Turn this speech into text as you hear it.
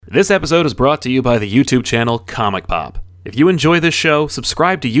This episode is brought to you by the YouTube channel Comic Pop. If you enjoy this show,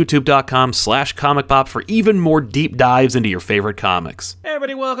 subscribe to youtube.com/Comic Pop for even more deep dives into your favorite comics. Hey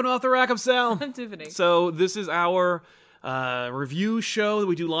everybody, welcome to Off the Rack of Sal. I'm Tiffany. So this is our review show that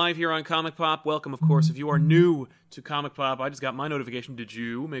we do live here on Comic Pop. Welcome, of course, if you are new to Comic Pop. I just got my notification. Did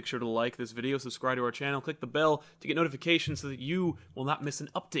you? Make sure to like this video, subscribe to our channel, click the bell to get notifications so that you will not miss an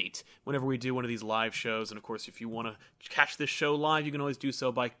update whenever we do one of these live shows. And of course, if you want to catch this show live, you can always do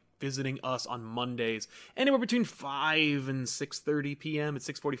so by visiting us on Mondays, anywhere between 5 and 6:30 p.m. It's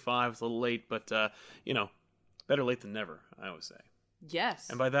 6:45. It's a little late, but, better late than never, I always say. Yes.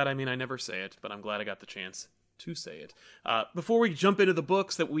 And by that, I mean I never say it, but I'm glad I got the chance to say it. Before we jump into the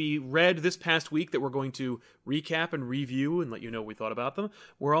books that we read this past week that we're going to recap and review and let you know what we thought about them,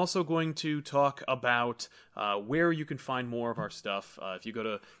 we're also going to talk about where you can find more of our stuff. If you go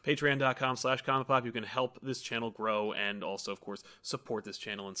to patreon.com/comicpop, you can help this channel grow and also, of course, support this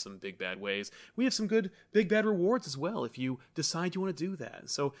channel in some big bad ways. We have some good big bad rewards as well if you decide you want to do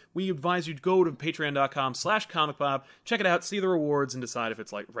that. So we advise you to go to patreon.com/comicpop, check it out, see the rewards, and decide if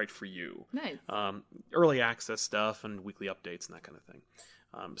it's right for you. Nice. Early access stuff and weekly updates and that kind of thing.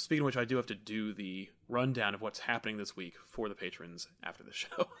 Speaking of which, I do have to do the rundown of what's happening this week for the patrons after the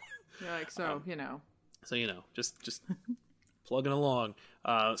show. You're like, so, just plugging along.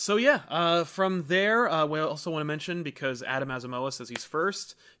 From there, we also want to mention, because Adam Asamoah says he's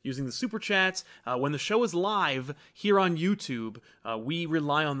first, using the Super Chats. When the show is live here on YouTube, we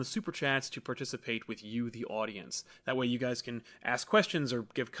rely on the Super Chats to participate with you, the audience. That way you guys can ask questions or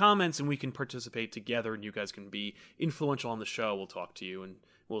give comments, and we can participate together, and you guys can be influential on the show. We'll talk to you, and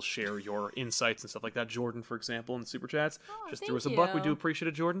we'll share your insights and stuff like that. Jordan, for example, in the Super Chats, just threw us a buck. We do appreciate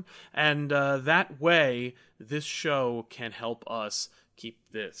it, Jordan. And that way, this show can help us keep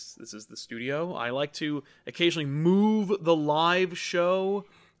this. This is the studio. I like to occasionally move the live show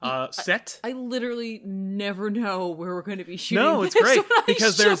set. I literally never know where we're going to be shooting. No, it's this great when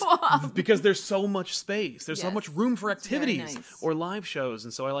because there's so much space. There's so Yes, much room for it's very activities nice. or live shows,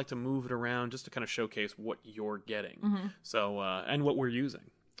 and so I like to move it around just to kind of showcase what you're getting. Mm-hmm. So and what we're using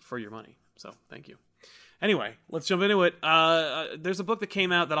for your money. So thank you. Anyway, let's jump into it. There's a book that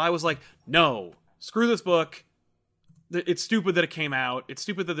came out that I was like, no, screw this book. It's stupid that it came out. It's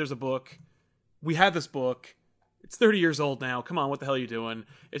stupid that there's a book. We had this book. It's 30 years old now. Come on, what the hell are you doing?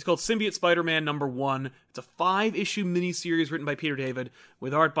 It's called Symbiote Spider-Man #1. It's a 5-issue miniseries written by Peter David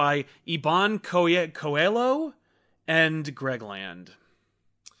with art by Iban Coelho and Greg Land.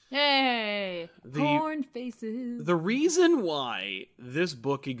 Hey! Horn faces. The reason why this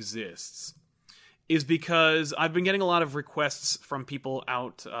book exists is because I've been getting a lot of requests from people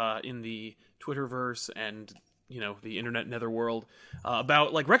out in the Twitterverse and the internet netherworld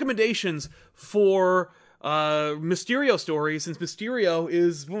about recommendations for Mysterio stories, since Mysterio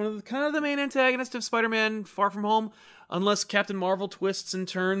is one of the main antagonists of Spider-Man Far From Home, unless Captain Marvel twists and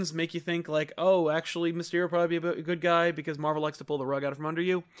turns make you think oh, actually Mysterio probably be a good guy because Marvel likes to pull the rug out from under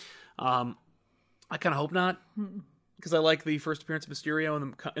you. I kind of hope not, because I like the first appearance of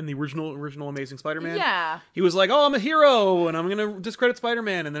Mysterio in the original Amazing Spider-Man. Yeah. He was like, oh, I'm a hero and I'm gonna discredit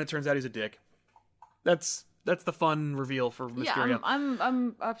Spider-Man, and then it turns out he's a dick. That's the fun reveal for Mysterio. Yeah,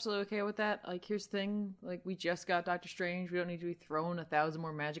 I'm absolutely okay with that. Here's the thing. We just got Doctor Strange. We don't need to be throwing 1,000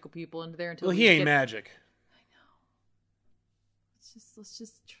 more magical people into there until Well, he ain't magic. Let's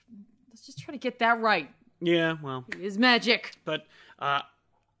just try to get that right. Yeah, well. He is magic. But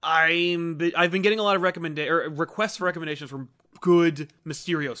I've been getting a lot of requests for recommendations from good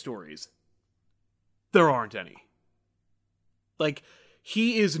Mysterio stories. There aren't any.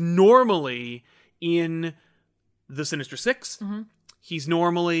 He is normally in the Sinister Six. Mm-hmm. He's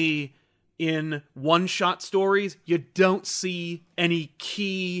normally in one-shot stories. You don't see any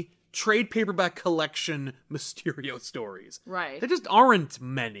key trade paperback collection Mysterio stories. Right. There just aren't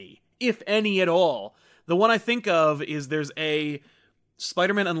many, if any at all. The one I think of is there's a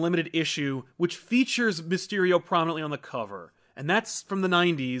Spider-Man Unlimited issue which features Mysterio prominently on the cover. And that's from the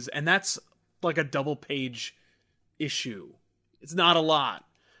 90s, and that's a double-page issue. It's not a lot.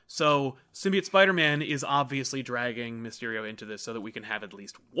 So, Symbiote Spider-Man is obviously dragging Mysterio into this so that we can have at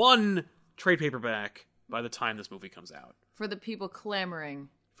least one trade paperback by the time this movie comes out. For the people clamoring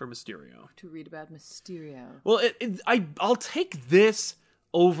For Mysterio. to read about Mysterio. Well, I'll take this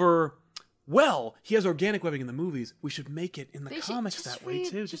over, well, he has organic webbing in the movies. We should make it in the comics that way,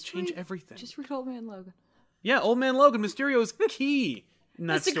 too. Just change everything. Just read Old Man Logan. Yeah, Old Man Logan. Mysterio is key.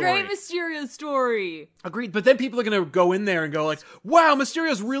 It's a great Mysterio story. Agreed, but then people are going to go in there and go wow,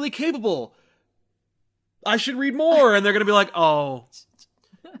 Mysterio's really capable. I should read more. And they're going to be like, oh.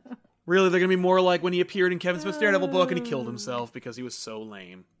 Really, they're going to be more like when he appeared in Kevin Smith's Daredevil book and he killed himself because he was so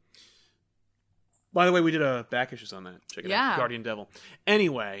lame. By the way, we did a back issues on that. Check it out. Yeah. Guardian Devil.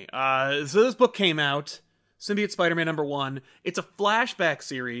 Anyway, so this book came out, Symbiote Spider-Man #1. It's a flashback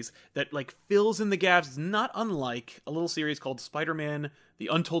series that like fills in the gaps. It's not unlike a little series called Spider-Man: The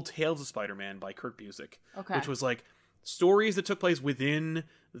Untold Tales of Spider-Man by Kurt Busiek, Okay. which was like stories that took place within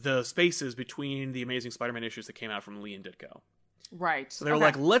the spaces between the Amazing Spider-Man issues that came out from Lee and Ditko. Right. So they were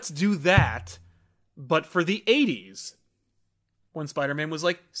like, let's do that, but for the 80s, when Spider-Man was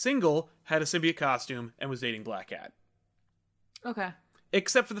like single, had a symbiote costume, and was dating Black Cat. Okay.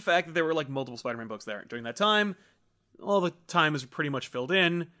 Except for the fact that there were like multiple Spider-Man books there during that time. All the time is pretty much filled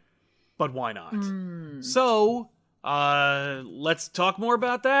in, but why not? So, let's talk more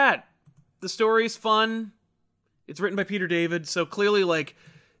about that. The story's fun. It's written by Peter David, so clearly, like,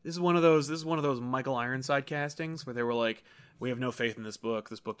 this is one of those Michael Ironside castings where they were like, we have no faith in this book.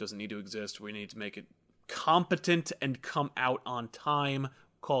 This book doesn't need to exist. We need to make it competent and come out on time.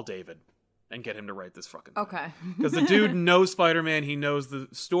 Call David and get him to write this fucking thing. Okay. Because the dude knows Spider-Man. He knows the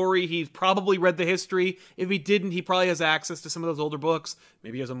story. He's probably read the history. If he didn't, he probably has access to some of those older books.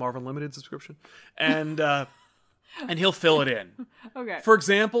 Maybe he has a Marvel Limited subscription. And he'll fill it in. Okay. For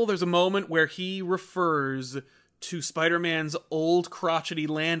example, there's a moment where he refers to Spider-Man's old crotchety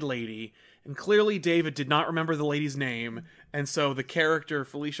landlady, and clearly David did not remember the lady's name, and so the character,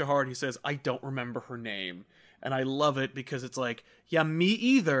 Felicia Hard, he says, I don't remember her name. And I love it because it's like, yeah, me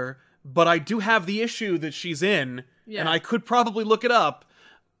either, but I do have the issue that she's in, and I could probably look it up,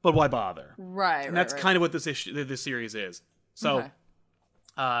 but why bother? Right. And that's kind of what this series is. So,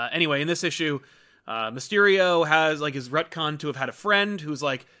 anyway, in this issue, Mysterio has, like, his retcon to have had a friend who's,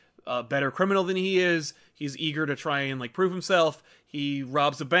 like, a better criminal than he is. He's eager to try and, like, prove himself. He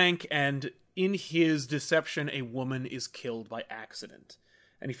robs a bank, and in his deception, a woman is killed by accident.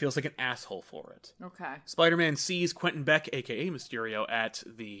 And he feels like an asshole for it. Okay. Spider-Man sees Quentin Beck, a.k.a. Mysterio, at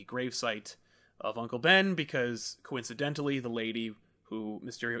the gravesite of Uncle Ben because, coincidentally, the lady who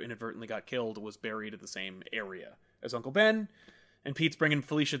Mysterio inadvertently got killed was buried at the same area as Uncle Ben. And Pete's bringing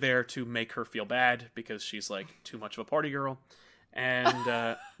Felicia there to make her feel bad because she's, like, too much of a party girl.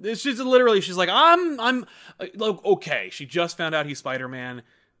 And she's like, I'm like, okay. She just found out he's Spider-Man.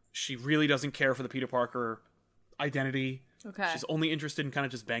 She really doesn't care for the Peter Parker identity. Okay. She's only interested in kind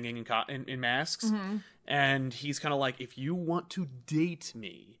of just banging in masks. And he's kind of like, if you want to date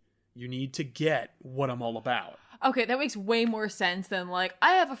me, you need to get what I'm all about. Okay, that makes way more sense than, like,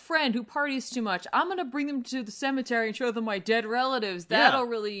 I have a friend who parties too much. I'm gonna bring them to the cemetery and show them my dead relatives. That'll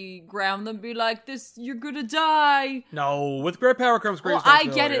really ground them. Be like, this, you're gonna die. No, with great power comes great Well, I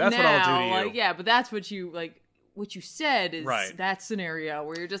responsibility. get it That's now. what I'll do to you. Like, yeah, but that's what you, like, what you said is Right. that scenario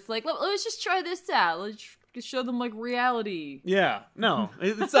where you're just like, let's just try this out. Let's just show them, like, reality. Yeah, no,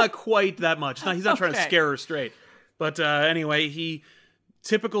 it's not quite that much. He's not trying to Okay. scare her straight. But anyway,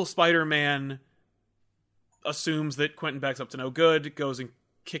 typical Spider-Man assumes that Quentin Beck's up to no good, goes and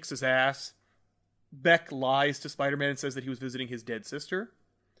kicks his ass. Beck lies to Spider-Man and says that he was visiting his dead sister.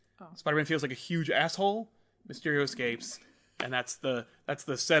 Oh. Spider-Man feels like a huge asshole. Mysterio escapes, and that's the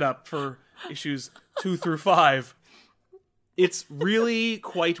setup for issues 2 through 5. It's really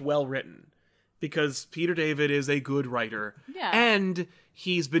quite well written because Peter David is a good writer. Yeah. And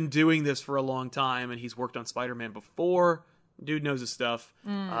he's been doing this for a long time, and he's worked on Spider-Man before. Dude knows his stuff.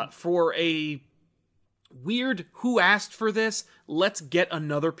 For a weird who asked for this, let's get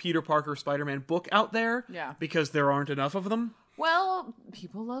another Peter Parker Spider-Man book out there. Yeah. Because there aren't enough of them. Well,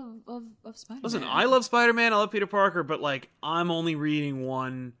 people love Spider-Man. Listen, I love Spider-Man, I love Peter Parker, but, like, I'm only reading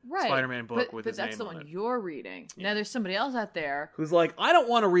one Spider-Man book with his name on it. But that's the one you're reading. Yeah. Now, there's somebody else out there who's like, I don't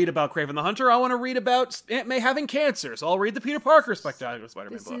want to read about Kraven the Hunter, I want to read about Aunt May having cancer, so I'll read the Peter Parker Spectacular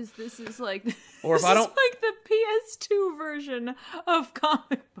Spider-Man book. This is like, Or if this I don't, is like the PS2 version of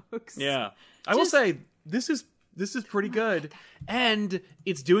comic books. yeah. I will say, this is pretty good, and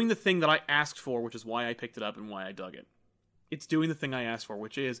it's doing the thing that I asked for, which is why I picked it up and why I dug it. It's doing the thing I asked for,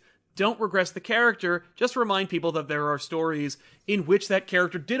 which is, don't regress the character, just remind people that there are stories in which that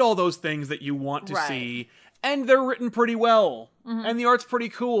character did all those things that you want to see, and they're written pretty well, and the art's pretty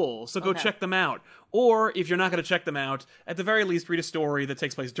cool, so go check them out. Or, if you're not going to check them out, at the very least, read a story that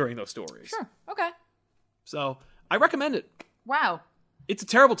takes place during those stories. Sure, okay. So, I recommend it. Wow. It's a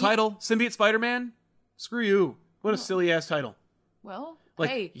terrible title, Symbiote Spider-Man. Screw you. What a silly-ass title. Well, Like,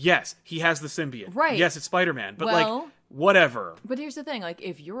 hey. yes, he has the symbiote. Right. Yes, it's Spider-Man, but, Well, like, whatever. But here's the thing, like,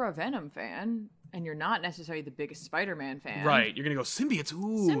 if you're a Venom fan, and you're not necessarily the biggest Spider-Man fan. Right, you're gonna go, symbiotes,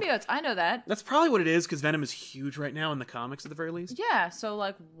 ooh. Symbiotes, I know that. That's probably what it is, because Venom is huge right now in the comics, at the very least. Yeah, so,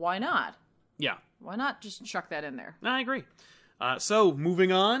 like, why not? Yeah. Why not just chuck that in there? I agree. So,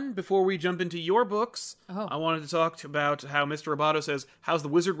 moving on, before we jump into your books, Oh. I wanted to talk about how Mr. Roboto says, how's the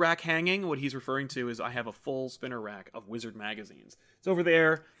wizard rack hanging? What he's referring to is, I have a full spinner rack of wizard magazines. It's over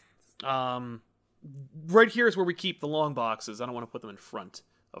there. Right here is where we keep the long boxes. I don't want to put them in front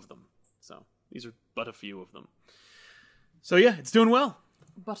of them. So, these are but a few of them. So yeah, it's doing well.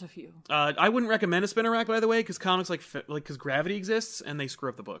 But a few. I wouldn't recommend a spinner rack, by the way, because comics because Gravity exists, and they screw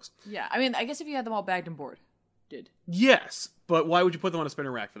up the books. Yeah, I mean, I guess if you had them all bagged and board. Yes, but why would you put them on a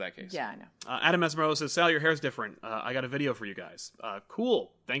spinner rack for that case? Yeah, I know. Adam Esmeralda says, Sal, your hair's different. I got a video for you guys.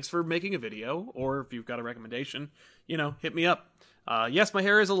 Cool. Thanks for making a video, or if you've got a recommendation, hit me up. Yes, my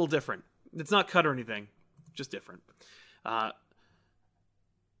hair is a little different. It's not cut or anything, just different.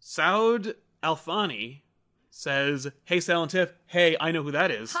 Saud Alfani says, hey, Sal and Tiff. Hey, I know who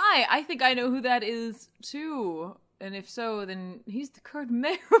that is. Hi, I think I know who that is, too. And if so, then he's the current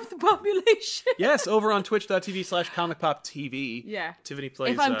mayor of the population. Yes, over on twitch.tv/comicpoptv. Yeah. Tiffany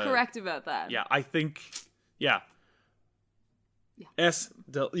plays... If I'm correct about that. Yeah, I think... Yeah. Yeah.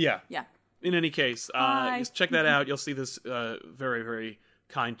 Yeah. Yeah. In any case, just check that out. You'll see this very, very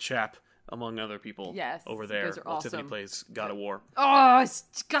kind chap, among other people, over there. Those are while awesome. Tiffany plays God of War. Oh,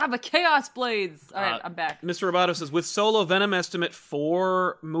 it's got the Chaos Blades. All right, I'm back. Mr. Roboto says, with Solo Venom estimate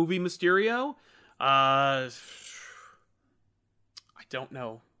for movie Mysterio, I don't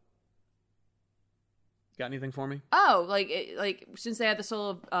know. Got anything for me? Oh, like since they had the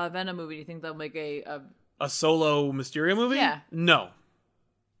solo Venom movie, do you think they'll make a Solo Mysterio movie? Yeah. No,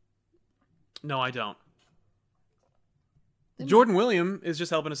 I don't. Jordan William is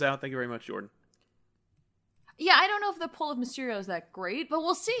just helping us out. Thank you very much, Jordan. Yeah, I don't know if the pull of Mysterio is that great, but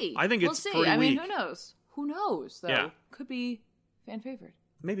we'll see. I think it's we'll see. pretty I mean, weak. who knows? Who knows, though? Yeah. Could be fan favorite.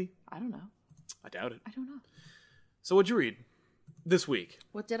 Maybe. I don't know. I doubt it. I don't know. So what'd you read this week?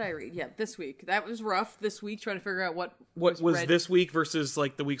 What did I read? Yeah, this week. That was rough this week, trying to figure out what was read. this week versus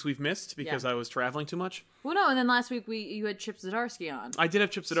like the weeks we've missed because Yeah. I was traveling too much? Well, no, and then last week you had Chip Zdarsky on. I did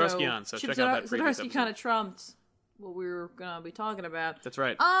have Chip Zdarsky on, so Chip check out that previous Zdarsky episode. kind of trumped what we were gonna be talking about. That's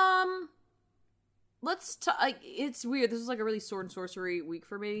right. Let's it's weird. This was like a really sword and sorcery week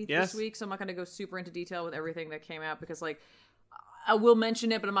for me Yes. this week, so I'm not going to go super into detail with everything that came out because I will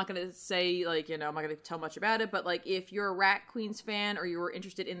mention it, but I'm not going to say I'm not going to tell much about it. But if you're a Rat Queens fan or you were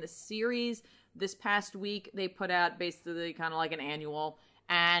interested in the series, this past week they put out basically kind of like an annual.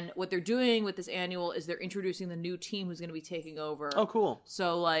 And what they're doing with this annual is they're introducing the new team who's going to be taking over. Oh, cool.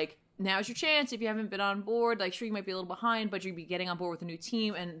 So now's your chance if you haven't been on board. Sure, you might be a little behind, but you'll be getting on board with a new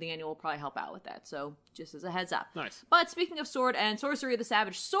team, and the annual will probably help out with that. So, just as a heads up. Nice. But speaking of sword and sorcery, the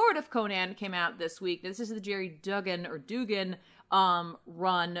Savage Sword of Conan came out this week. This is the Jerry Dugan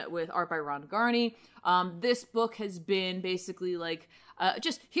run with art by Ron Garney. This book has been basically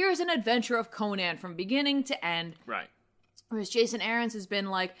just here's an adventure of Conan from beginning to end. Right. Whereas Jason Aaron's has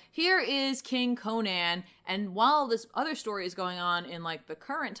been here is King Conan, and while this other story is going on in the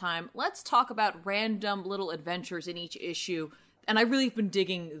current time, let's talk about random little adventures in each issue. And I really have been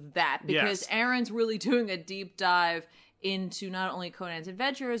digging that because Yes. Aaron's really doing a deep dive into not only Conan's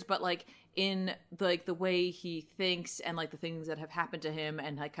adventures, but in the way he thinks and the things that have happened to him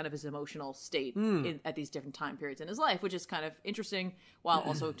and kind of his emotional state at these different time periods in his life, which is kind of interesting while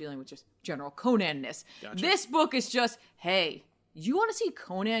also dealing with just general Conan-ness. Gotcha. This book is just, hey, you want to see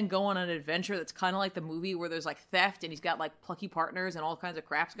Conan go on an adventure that's kind of like the movie where there's theft and he's got plucky partners and all kinds of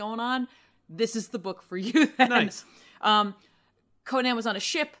craps going on? This is the book for you then. Nice. Conan was on a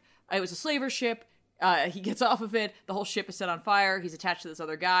ship. It was a slaver ship. He gets off of it. The whole ship is set on fire. He's attached to this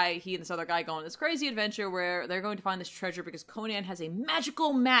other guy. He and this other guy go on this crazy adventure where they're going to find this treasure because Conan has a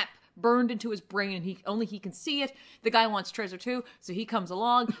magical map burned into his brain and only he can see it. The guy wants treasure too, so he comes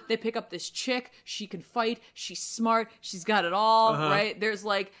along. They pick up this chick. She can fight. She's smart. She's got it all, right? There's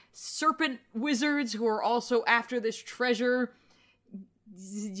serpent wizards who are also after this treasure.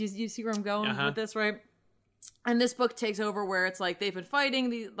 You see where I'm going with this, right? And this book takes over where it's they've been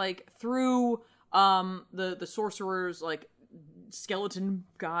fighting through the sorcerers skeleton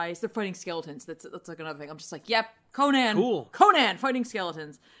guys. They're fighting skeletons. That's another thing. I'm just yep, Conan. Cool. Conan fighting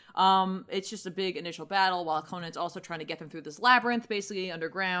skeletons. It's just a big initial battle while Conan's also trying to get them through this labyrinth, basically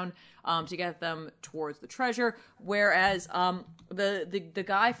underground, to get them towards the treasure. Whereas the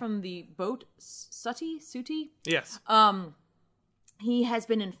guy from the boat, Suti, Yes. he has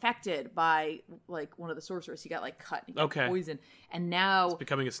been infected by like one of the sorcerers. He got like cut, he got Okay. poisoned, and now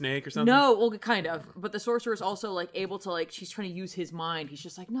Becoming a snake or something? no, well, kind of. But the sorcerer is also like able to like she's trying to use his mind. He's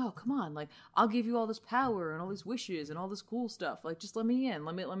just like, no, come on, like I'll give you all this power and all these wishes and all this cool stuff. Like just let me in,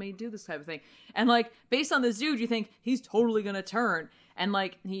 let me do this type of thing. And like based on this dude, you think he's totally gonna turn. And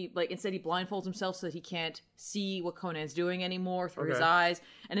like he like instead he blindfolds himself so that he can't see what Conan's doing anymore through his Okay. eyes.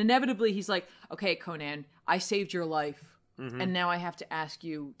 And inevitably he's like, okay, Conan, I saved your life. And now I have to ask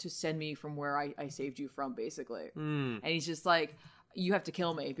you to send me from where I saved you from, basically. And he's just like, you have to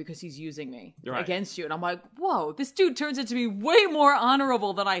kill me because he's using me Right. against you. And I'm like, whoa, this dude turns out to be way more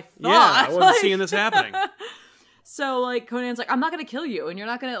honorable than I thought. Yeah, I wasn't Like, seeing this happening. So like Conan's like, I'm not gonna kill you, and you're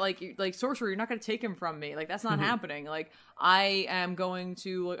not gonna like sorcerer, you're not gonna take him from me. Like that's not happening. Like I am going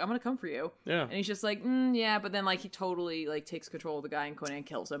to like I'm gonna come for you. Yeah. And he's just like, yeah, but then like he totally like takes control of the guy, and Conan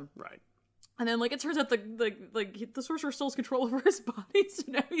kills him. Right. And then, like, it turns out the sorcerer still has control over his body, so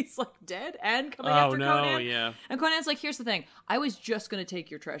now he's, like, dead and coming after Conan. Yeah. And Conan's like, here's the thing. I was just going to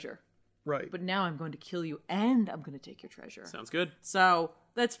take your treasure, Right. but now I'm going to kill you, and I'm going to take your treasure. Sounds good. So,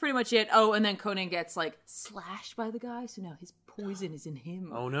 that's pretty much it. Oh, and then Conan gets, like, slashed by the guy, so now his poison is in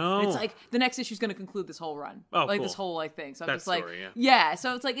him. Oh, no. And it's like, the next issue's going to conclude this whole run. Oh, like, cool. this whole, like, thing. So I'm That just like, story, yeah. yeah.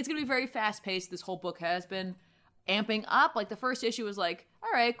 So it's like, it's going to be very fast-paced. This whole book has been amping up. Like, the first issue was like, all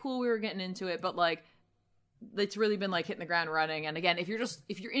right, cool, we were getting into it, but, like, it's really been like hitting the ground running. And again, if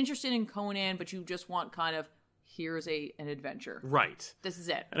you're interested in Conan, but you just want kind of here's an adventure, Right. this is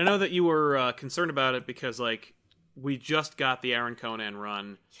it. And I know that you were concerned about it because, like, we just got the Aaron Conan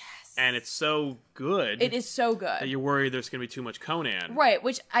run. Yes, And it's so good. it is so That good, you're worried there's going to be too much Conan. right?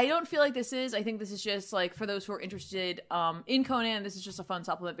 Which I don't feel like this is. I think this is just like for those who are interested in Conan. This is just a fun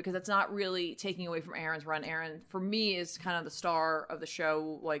supplement because it's not really taking away from Aaron's run. Aaron, for me, is kind of the star of the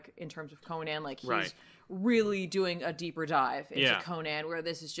show, like in terms of Conan. Like he's Right. really doing a deeper dive into Yeah. Conan, where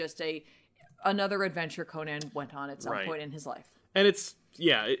this is just another adventure Conan went on at some Right. point in his life. And it's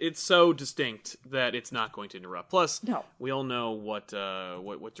so distinct that it's not going to interrupt. Plus, No. we all know what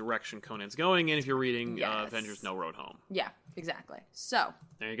direction Conan's going in if you're reading Yes. Avengers No Road Home. Yeah, exactly. So,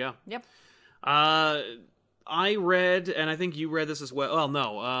 There you go. yep. I read, and I think you read this as well. Well,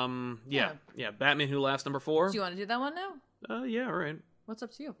 no. Yeah. Batman Who Laughs #4. Do you want to do that one now? Yeah, all right. What's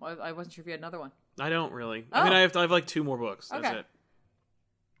up to you? I wasn't sure if you had another one. I don't really. Oh. I mean, I have like 2 more books. That's Okay. it.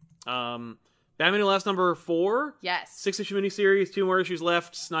 Batman Who Laughs #4. Yes. 6-issue miniseries, 2 more issues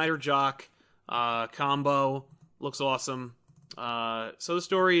left. Snyder Jock combo looks awesome. So the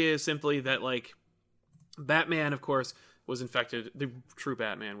story is simply that like Batman, of course, was infected. The true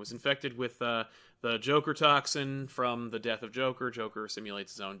Batman was infected with the Joker toxin from the death of Joker. Joker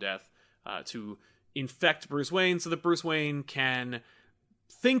simulates his own death to infect Bruce Wayne, so that Bruce Wayne can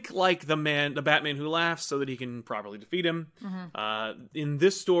think like the Batman Who Laughs, so that he can properly defeat him. In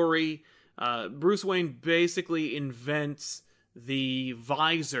this story, Bruce Wayne basically invents the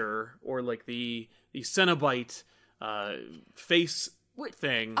visor, or like the Cenobite face What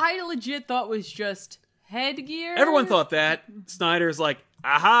thing. I legit thought was just headgear. Everyone thought that. Snyder's like,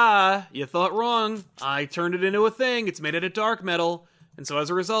 aha, you thought wrong. I turned it into a thing. It's made out of dark metal. And so as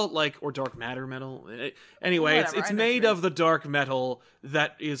a result, like, or dark matter metal. Anyway, Whatever, it's I know made what you of the dark metal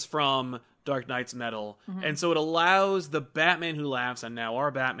that is from Dark Knight's metal. Mm-hmm. And so it allows the Batman Who Laughs, and now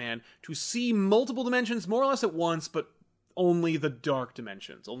our Batman, to see multiple dimensions more or less at once, but only the dark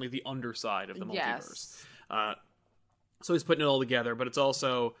dimensions, only the underside of the multiverse. Yes. So he's putting it all together, but it's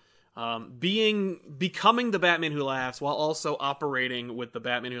also becoming the Batman Who Laughs while also operating with the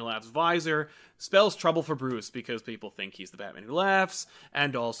Batman Who Laughs visor spells trouble for Bruce because people think he's the Batman Who Laughs,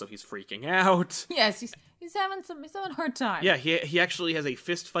 and also he's freaking out. Yes, he's having a hard time. Yeah, he actually has a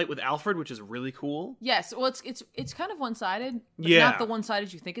fist fight with Alfred, which is really cool. Yes. Well, it's kind of one-sided. But Yeah. Not the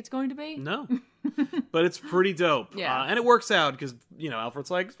one-sided you think it's going to be. No, but it's pretty dope. Yeah. And it works out because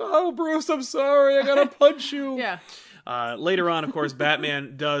Alfred's like, "Oh, Bruce, I'm sorry, I gotta punch you." Yeah. Later on, of course,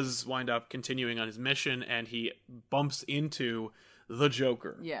 Batman does wind up continuing on his mission, and he bumps into the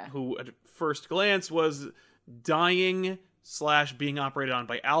Joker, Yeah. who at first glance was dying / being operated on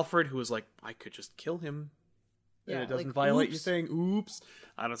by Alfred, who was like, I could just kill him. And Yeah, it doesn't like, violate oops. your thing. Oops.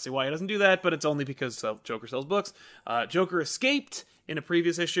 I don't see why he doesn't do that, but it's only because Joker sells books. Joker escaped in a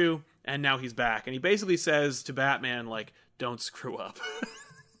previous issue, and now he's back. And he basically says to Batman, like, don't screw up.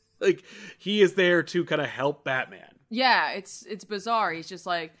 Like, he is there to kind of help Batman. Yeah, it's bizarre. He's just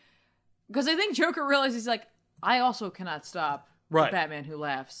like, because I think Joker realizes he's like, I also cannot stop the Right. Batman Who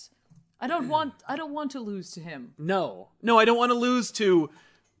Laughs. I don't want to lose to him. No, I don't want to lose to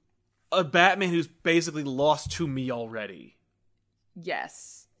a Batman who's basically lost to me already.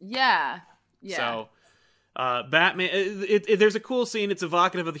 Yes. Yeah. Yeah. So Batman. There's a cool scene. It's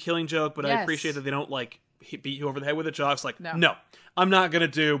evocative of the Killing Joke, but I Yes. appreciate that they don't beat you over the head with a chalk. It's like, No. no, I'm not gonna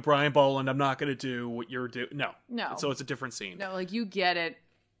do Brian Boland. I'm not gonna do what you're doing. No. No. So it's a different scene. No, like you get it.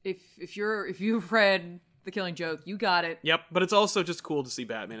 If you've read The Killing Joke, you got it. Yep. But it's also just cool to see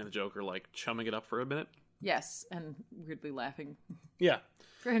Batman and the Joker chumming it up for a minute. Yes, and weirdly laughing. Yeah.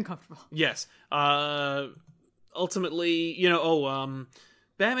 Very uncomfortable. Yes. Ultimately,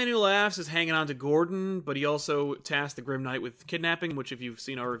 Batman Who Laughs is hanging on to Gordon, but he also tasked the Grim Knight with kidnapping, which if you've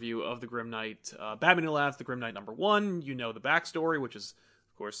seen our review of the Grim Knight, Batman Who Laughs, the Grim Knight #1, you know the backstory, which is,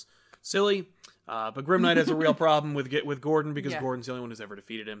 of course, silly. But Grim Knight has a real problem with Gordon because Gordon's the only one who's ever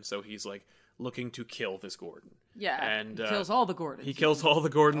defeated him, so he's looking to kill this Gordon. Yeah, and he kills all the Gordons. He kills all the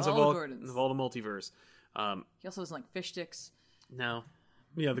Gordons of all the Gordons. multiverse. He also doesn't like fish sticks. No.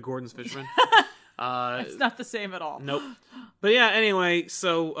 Yeah, the Gordon's fisherman. It's not the same at all. Nope. But yeah, anyway,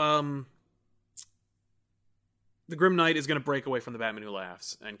 so the Grim Knight is going to break away from the Batman Who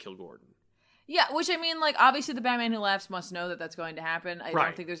Laughs and kill Gordon. Yeah, which I mean, obviously the Batman Who Laughs must know that that's going to happen. I Right.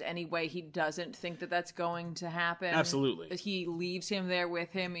 don't think there's any way he doesn't think that that's going to happen. Absolutely. He leaves him there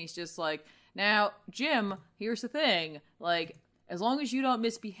with him. He's just like, now, Jim, here's the thing. As long as you don't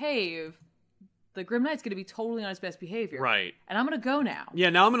misbehave, the Grim Knight's going to be totally on his best behavior. Right. And I'm going to go now. Yeah,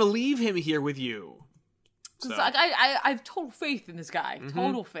 now I'm going to leave him here with you. So, I have total faith in this guy. Mm-hmm.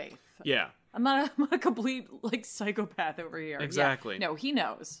 Total faith. yeah. I'm not a complete, psychopath over here. Exactly. Yeah. No, he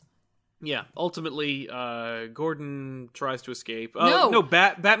knows. Yeah. Ultimately, Gordon tries to escape. No.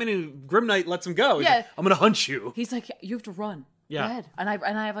 Batman and Grim Knight lets him go. He's Yeah. like, I'm going to hunt you. He's like, you have to run. Yeah. Go ahead. And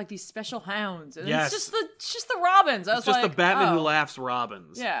I have these special hounds. And Yes. it's just the Robins. I was It's just like, the Batman Who oh. Laughs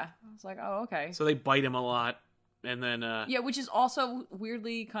Robins. Yeah. I was like, oh, okay. So they bite him a lot. And then... Yeah, which is also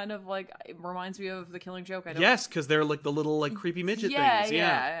weirdly kind of it reminds me of The Killing Joke. Yes, because they're the little creepy midget yeah, things.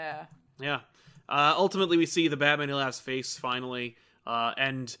 yeah. Yeah. Ultimately, we see the Batman Who Laughs face finally,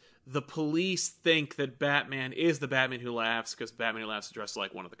 and the police think that Batman is the Batman Who Laughs because Batman Who Laughs is dressed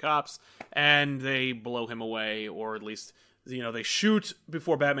like one of the cops, and they blow him away, or at least they shoot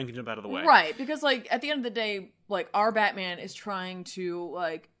before Batman can jump out of the way. Right, because at the end of the day, our Batman is trying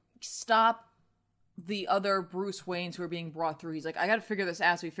to stop the other Bruce Waynes who are being brought through. He's like, I gotta figure this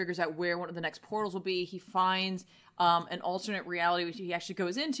out. So he figures out where one of the next portals will be. He finds an alternate reality, which he actually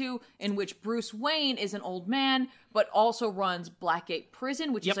goes into, in which Bruce Wayne is an old man, but also runs Blackgate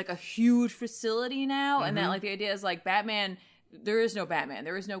Prison, which is a huge facility now. Mm-hmm. And that the idea is Batman, there is no Batman.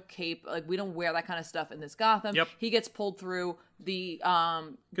 There is no cape. We don't wear that kind of stuff in this Gotham. Yep. He gets pulled through the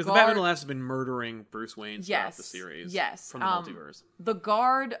because the Batman Who Laughs has been murdering Bruce Wayne throughout the series. Yes. From the multiverse. The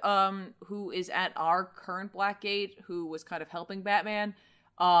guard who is at our current Blackgate, who was kind of helping Batman,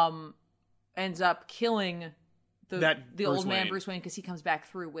 ends up killing the old man Bruce Wayne because he comes back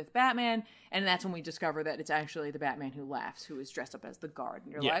through with Batman, and that's when we discover that it's actually the Batman Who Laughs who is dressed up as the guard.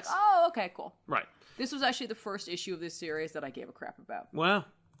 And you're like, oh, okay, cool. Right. This was actually the first issue of this series that I gave a crap about. Wow.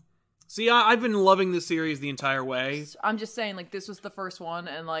 See, I've been loving this series the entire way. I'm just saying, this was the first one,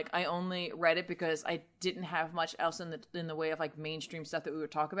 and I only read it because I didn't have much else in the way of mainstream stuff that we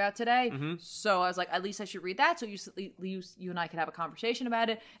would talk about today. Mm-hmm. So I was like, at least I should read that, so you and I could have a conversation about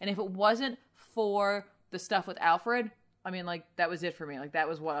it. And if it wasn't for the stuff with Alfred, I mean, that was it for me. That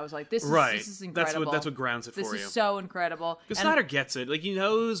was what I was like, this is incredible. That's what grounds it for you. This is so incredible. Because Snyder gets it. He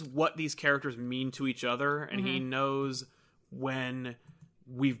knows what these characters mean to each other, and he knows when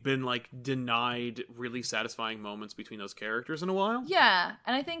we've been denied really satisfying moments between those characters in a while. Yeah,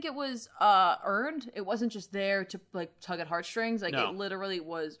 and I think it was earned. It wasn't just there to tug at heartstrings. No. It literally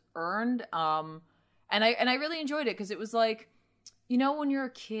was earned. And I really enjoyed it because it was when you're a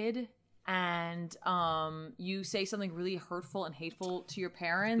kid and you say something really hurtful and hateful to your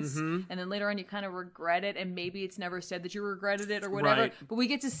parents, and then later on you kind of regret it, and maybe it's never said that you regretted it or whatever. Right. But we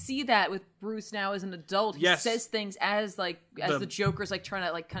get to see that with Bruce now as an adult. He says things as the Joker's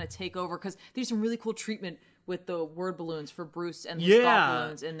trying to kind of take over, because there's some really cool treatment with the word balloons for Bruce and the thought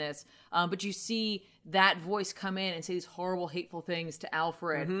balloons in this. But you see that voice come in and say these horrible, hateful things to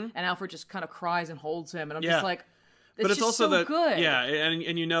Alfred, and Alfred just kind of cries and holds him, and I'm just like, but it's also so good. Yeah,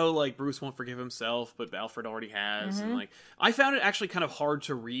 and Bruce won't forgive himself, but Alfred already has. And I found it actually kind of hard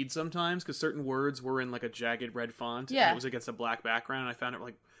to read sometimes because certain words were in a jagged red font. Yeah, and it was against a black background. And I found it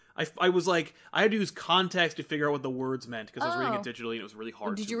I was I had to use context to figure out what the words meant because I was reading it digitally and it was really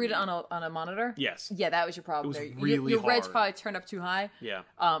hard. Did you read it on a monitor? Yes. Yeah, that was your problem. It was there. Really your hard. red's probably turned up too high. Yeah.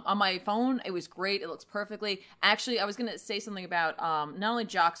 On my phone, it was great. It looks perfectly. Actually, I was going to say something about not only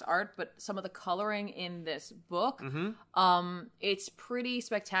Jock's art, but some of the coloring in this book. It's pretty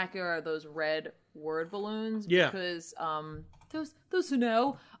spectacular. Those red word balloons. Yeah. Because those who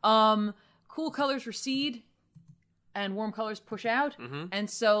know. cool colors recede and warm colors push out. Mm-hmm. And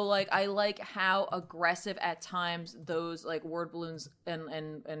so, like, I like how aggressive at times those, like, word balloons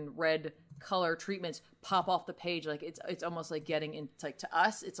and red color treatments pop off the page. Like, it's almost like getting into, like, to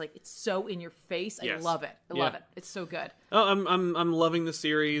us, it's like, it's so in your face. I Yes. love it. I love it. It's so good. Oh, I'm loving the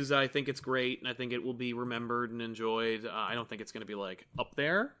series. I think it's great, and I think it will be remembered and enjoyed. I don't think it's going to be like up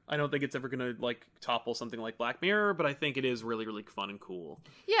there. I don't think it's ever going to like topple something like Black Mirror, but I think it is really, really fun and cool.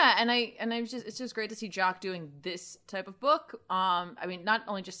 Yeah, and it's just great to see Jock doing this type of book. I mean, not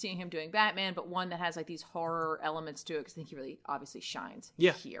only just seeing him doing Batman, but one that has like these horror elements to it, because I think he really obviously shines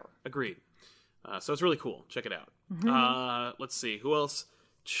here. Agreed. So it's really cool. Check it out. Let's see. Who else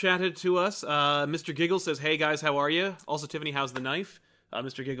chatted to us? Mr. Giggles says, hey guys, how are you? Also, Tiffany, how's the knife?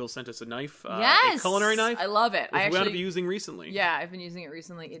 Mr. Giggles sent us a knife. Yes! A culinary knife. I love it. Which we wound up using recently. Yeah, I've been using it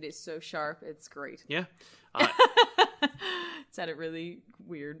recently. It is so sharp. It's great. Yeah. It sounded really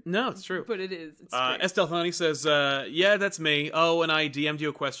weird. No, it's true. But it is. It's great. Estel Thani says, yeah, that's me. Oh, and I DM'd you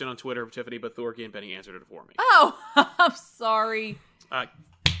a question on Twitter, Tiffany, but Thorky and Benny answered it for me. Oh, I'm sorry.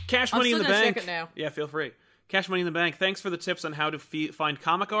 Cash Money in the Bank. Check it now. Yeah, feel free. Cash Money in the Bank. Thanks for the tips on how to find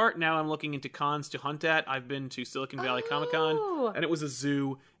comic art. Now I'm looking into cons to hunt at. I've been to Silicon Valley Comic Con, and it was a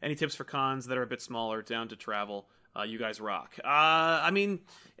zoo. Any tips for cons that are a bit smaller, down to travel? You guys rock. I mean,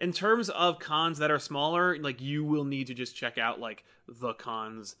 in terms of cons that are smaller, like, you will need to just check out like the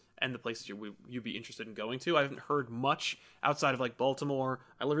cons and the places you'd be interested in going to. I haven't heard much outside of like Baltimore.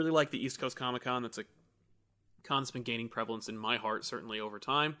 I really like the East Coast Comic Con. That's a con that's been gaining prevalence in my heart, certainly over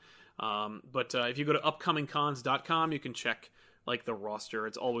time. But if you go to upcomingcons.com, you can check like the roster.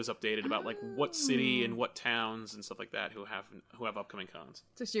 It's always updated about like what city and what towns and stuff like that who have upcoming cons.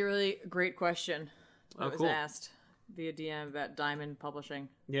 It's actually a really great question that was cool. asked via DM about Diamond Publishing.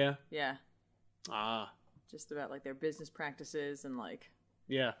 Yeah. Yeah. Ah. Just about like their business practices and like,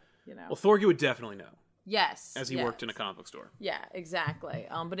 yeah. you know. Well, Thorgy would definitely know. Yes. As he worked in a comic book store. Yeah, exactly.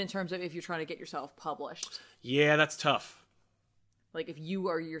 But in terms of if you're trying to get yourself published. Yeah, that's tough. Like if you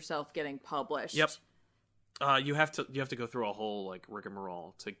are yourself getting published. Yep. You have to go through a whole like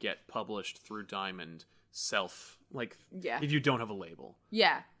rigmarole to get published through Diamond if you don't have a label.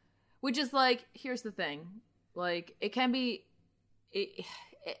 Yeah. Which is like, here's the thing. Like it can be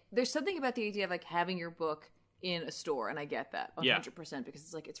there's something about the idea of like having your book in a store, and I get that 100% because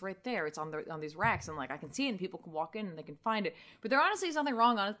it's like it's right there, it's on these racks, and like I can see it, and people can walk in and they can find it. But there honestly is nothing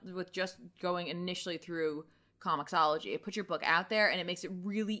wrong with just going initially through Comixology. It puts your book out there, and it makes it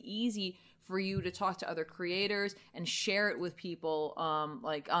really easy for you to talk to other creators and share it with people,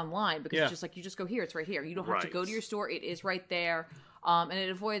 like online, because it's just like you just go here, it's right here. You don't have to go to your store; it is right there, and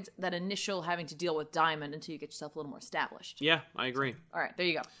it avoids that initial having to deal with Diamond until you get yourself a little more established. Yeah, I agree. All right, there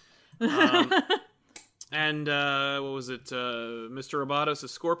you go. And what was it? Mr. Roboto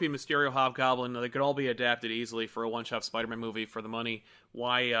says Scorpion, Mysterio, Hobgoblin. They could all be adapted easily for a one-shot Spider-Man movie for the money.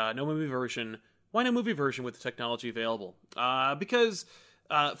 Why no movie version? Why no movie version with the technology available? Because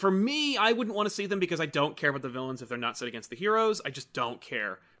for me, I wouldn't want to see them because I don't care about the villains if they're not set against the heroes. I just don't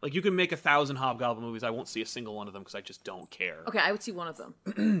care. Like, you can make 1,000 Hobgoblin movies. I won't see a single one of them because I just don't care. Okay, I would see one of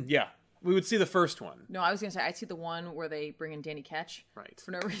them. Yeah. We would see the first one. No, I was gonna say I'd see the one where they bring in Danny Ketch, right? For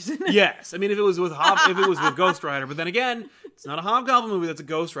no reason. Yes, I mean if it was with Ghost Rider, but then again, it's not a Hobgoblin movie. That's a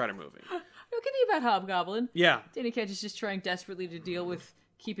Ghost Rider movie. No, it could be about Hobgoblin. Yeah, Danny Ketch is just trying desperately to deal with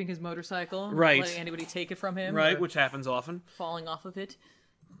keeping his motorcycle, right? Not letting anybody take it from him, right? Which happens often. Falling off of it.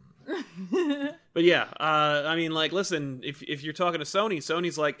 But yeah, I mean, like, listen, if you're talking to Sony,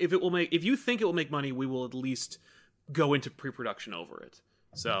 Sony's like, if you think it will make money, we will at least go into pre-production over it.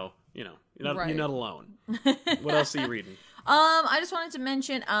 So, you know, you're not alone. What else are you reading? I just wanted to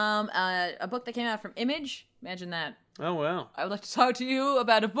mention a book that came out from Image. Imagine that. Oh, wow. I would like to talk to you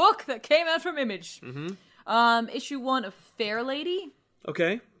about a book that came out from Image. Mm-hmm. Issue 1 of Fair Lady.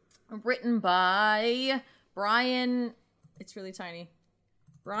 Okay. Written by Brian... It's really tiny.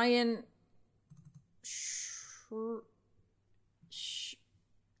 Brian...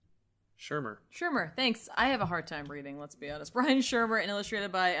 Shermer. Thanks. I have a hard time reading, let's be honest. Brian Shermer and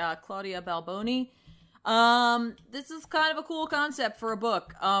illustrated by Claudia Balboni. This is kind of a cool concept for a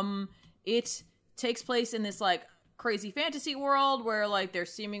book. It takes place in this like crazy fantasy world where like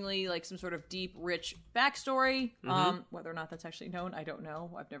there's seemingly like some sort of deep, rich backstory. Whether or not that's actually known, I don't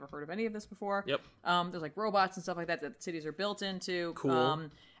know. I've never heard of any of this before. Yep. There's like robots and stuff like that the cities are built into. Cool.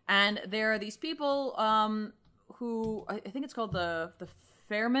 And there are these people who I think it's called the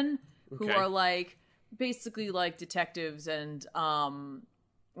Fairmen, who are like basically like detectives and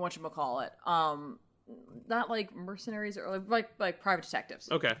whatchamacallit, not like mercenaries or like private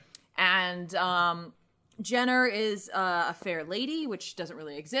detectives. Okay. And Jenner is a fair lady, which doesn't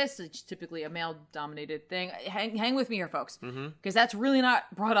really exist. It's typically a male-dominated thing. Hang with me here, folks, because that's really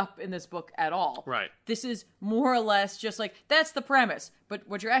not brought up in this book at all. Right. This is more or less just like, that's the premise. But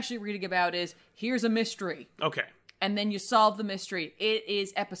what you're actually reading about is, here's a mystery. Okay. And then you solve the mystery. It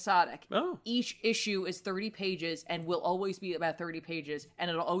is episodic. Oh. Each issue is 30 pages and will always be about 30 pages, and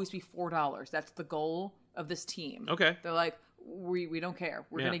it'll always be $4. That's the goal of this team. Okay. They're like, we don't care.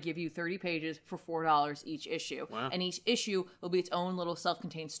 We're going to give you 30 pages for $4 each issue. Wow. And each issue will be its own little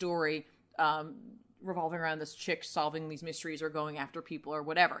self-contained story revolving around this chick solving these mysteries or going after people or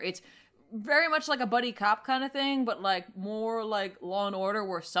whatever. It's very much like a buddy cop kind of thing, but like more like Law and Order,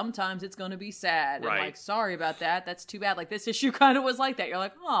 where sometimes it's going to be sad. Right. And like, sorry about that. That's too bad. Like, this issue kind of was like that. You're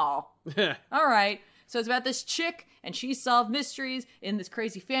like, oh, all right. So it's about this chick, and she solved mysteries in this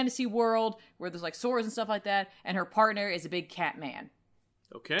crazy fantasy world where there's like swords and stuff like that, and her partner is a big cat man.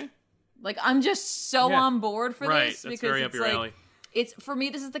 Okay. Like, I'm just so on board for this, That's because very it's up your like, alley. it's, for me,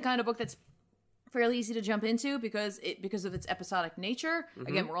 this is the kind of book that's fairly easy to jump into because of its episodic nature.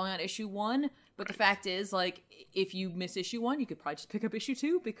 Again, we're only on issue 1, but the fact is, like, if you miss issue 1, you could probably just pick up issue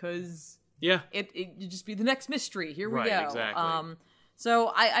 2 because it just be the next mystery. Here we go. Exactly.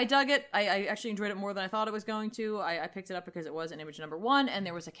 So I dug it. I actually enjoyed it more than I thought it was going to. I picked it up because it was an image number 1, and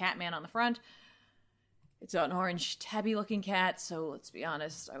there was a cat man on the front. It's an orange tabby-looking cat, so let's be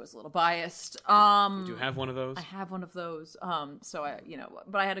honest, I was a little biased. Do you have one of those? I have one of those. So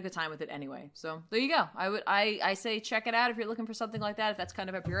but I had a good time with it anyway. So there you go. I say check it out if you're looking for something like that. If that's kind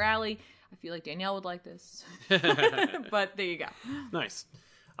of up your alley, I feel like Danielle would like this. But there you go. Nice.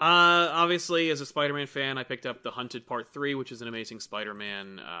 Obviously, as a Spider-Man fan, I picked up The Hunted Part 3, which is an Amazing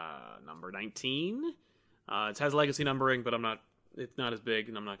Spider-Man number 19. It has legacy numbering, but it's not as big,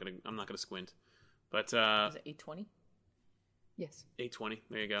 and I'm not gonna squint. But is it 820? Yes. 820.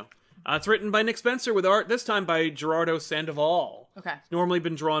 There you go. It's written by Nick Spencer with art this time by Gerardo Sandoval. Okay. It's normally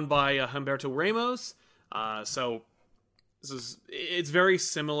been drawn by Humberto Ramos. So it's very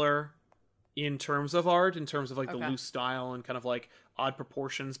similar in terms of art, in terms of like the loose style and kind of like odd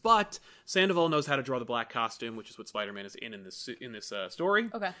proportions. But Sandoval knows how to draw the black costume, which is what Spider-Man is in this story.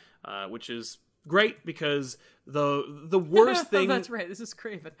 Okay. Which is great because the worst thing. That's right. This is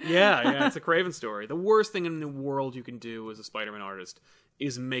Craven. Yeah, it's a Craven story. The worst thing in the world you can do as a Spider-Man artist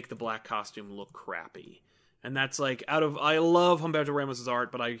is make the black costume look crappy. And that's like I love Humberto Ramos'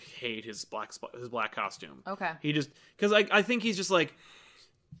 art, but I hate his black costume. Okay. He just because I think he's just like.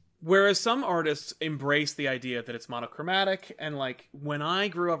 Whereas some artists embrace the idea that it's monochromatic, and like when I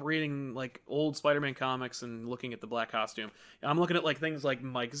grew up reading like old Spider-Man comics and looking at the black costume, I'm looking at like things like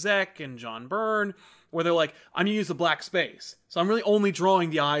Mike Zeck and John Byrne, where they're like, I'm gonna use the black space, so I'm really only drawing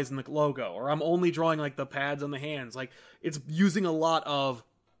the eyes and the logo, or I'm only drawing like the pads on the hands. Like it's using a lot of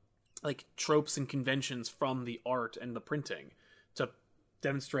like tropes and conventions from the art and the printing to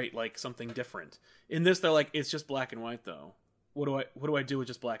demonstrate like something different. In this, they're like, it's just black and white though. What do I do with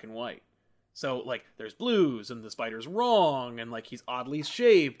just black and white? So like there's blues and the spider's wrong and like he's oddly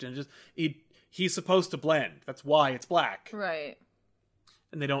shaped and just he's supposed to blend. That's why it's black. Right.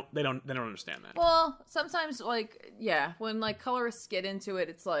 And they don't understand that. Well, sometimes like when like colorists get into it,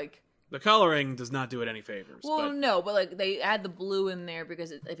 it's like the coloring does not do it any favors. Well, no, but like they add the blue in there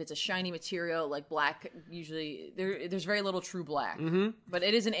because if it's a shiny material like black, usually there's very little true black. Mm-hmm. But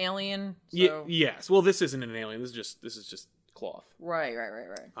it is an alien. So... Yes. Well, this isn't an alien. This is just cloth. Right.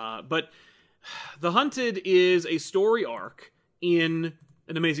 But The Hunted is a story arc in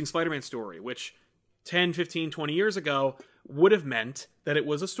an Amazing Spider-Man story, which 10, 15, 20 years ago would have meant that it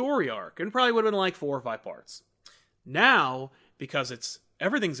was a story arc and probably would have been like 4 or 5 parts. Now, because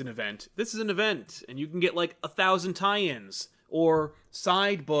everything's an event, this is an event, and you can get like 1,000 tie-ins or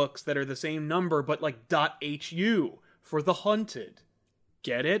side books that are the same number but like .hu for The Hunted.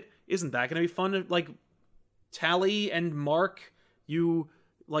 Get it? Isn't that going to be fun to like tally and mark you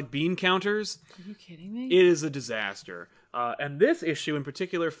like bean counters? Are you kidding me? It is a disaster. And this issue in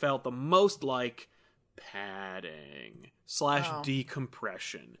particular felt the most like padding /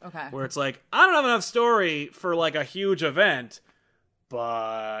 decompression. Okay. Where it's like, I don't have enough story for like a huge event,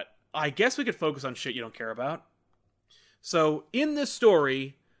 but I guess we could focus on shit you don't care about. So in this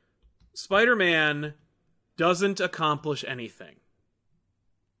story, Spider-Man doesn't accomplish anything.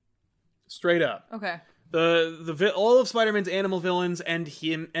 Straight up. Okay. All of Spider-Man's animal villains and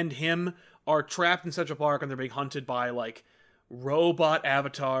him are trapped in Central Park, and they're being hunted by like robot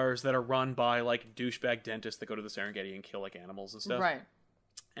avatars that are run by like douchebag dentists that go to the Serengeti and kill like animals and stuff. Right.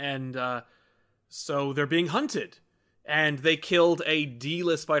 And so they're being hunted, and they killed a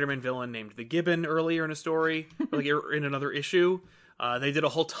D-list Spider-Man villain named the Gibbon earlier in a story, like in another issue. They did a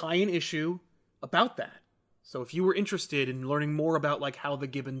whole tie-in issue about that. So if you were interested in learning more about like how the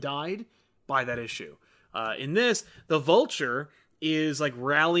Gibbon died, buy that issue. In this, the Vulture is like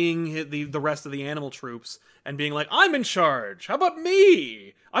rallying the rest of the animal troops and being like, I'm in charge. How about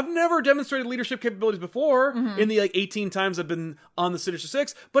me? I've never demonstrated leadership capabilities before in the like 18 times I've been on the Sinister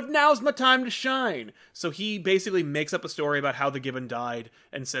Six, but now's my time to shine. So he basically makes up a story about how the Gibbon died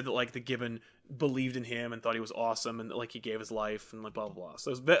and said that like the Gibbon believed in him and thought he was awesome and that like he gave his life and like blah blah blah.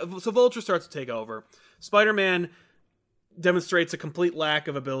 So Vulture starts to take over. Spider-Man demonstrates a complete lack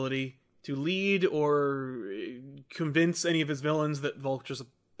of ability to lead or convince any of his villains that Vulture's a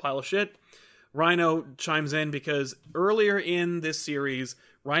pile of shit. Rhino chimes in because earlier in this series,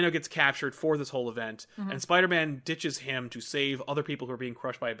 Rhino gets captured for this whole event, and Spider-Man ditches him to save other people who are being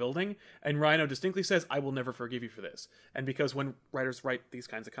crushed by a building, and Rhino distinctly says, I will never forgive you for this. And because when writers write these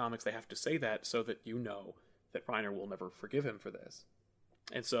kinds of comics, they have to say that so that you know that Rhino will never forgive him for this.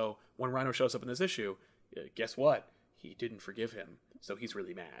 And so when Rhino shows up in this issue, guess what? He didn't forgive him, so he's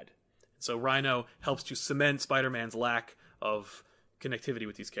really mad. So Rhino helps to cement Spider-Man's lack of connectivity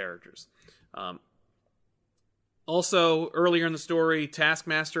with these characters. Also, earlier in the story,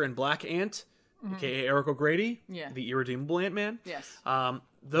 Taskmaster and Black Ant, aka Eric O'Grady, the irredeemable Ant-Man. Yes.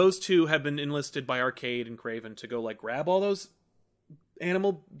 Those two have been enlisted by Arcade and Kraven to go like grab all those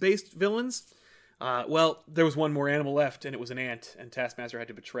animal-based villains. Well, there was one more animal left, and it was an ant, and Taskmaster had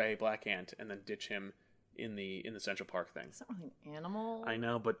to betray Black Ant and then ditch him in the Central Park thing. It's not really an animal. I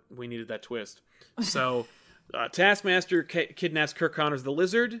know, but we needed that twist. So, Taskmaster kidnaps Kirk Connors the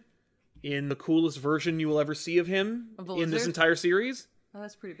Lizard in the coolest version you will ever see of him in this entire series. Oh,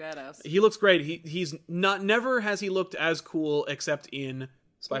 that's pretty badass. He looks great. He's not. Never has he looked as cool except in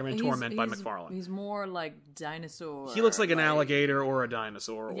Spider-Man Torment by McFarlane. He's more like dinosaur. He looks like an alligator or a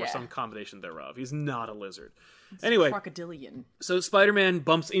dinosaur or some combination thereof. He's not a lizard. Anyway, crocodilian. So Spider-Man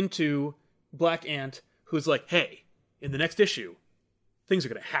bumps into Black Ant, who's like, hey, in the next issue, things are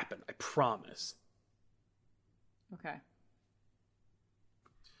going to happen. I promise. Okay.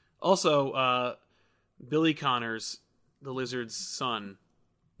 Also, Billy Connors, the lizard's son,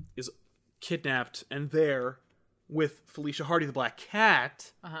 is kidnapped and there with Felicia Hardy, the Black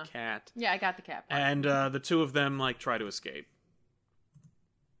Cat. Cat. Yeah, I got the cat. And the two of them like try to escape.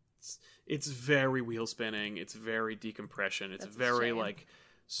 It's very wheel spinning. It's very decompression. It's very like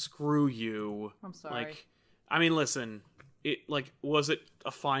screw you. I'm sorry. Like, I mean, listen. It like, was it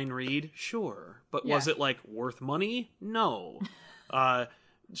a fine read? Sure, but was it like worth money? No.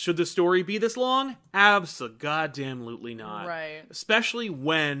 Should the story be this long? Abso-goddamn-lutely not. Right. Especially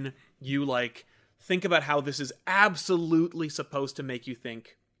when you like think about how this is absolutely supposed to make you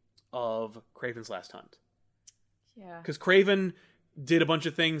think of Kraven's Last Hunt. Yeah. Because Kraven did a bunch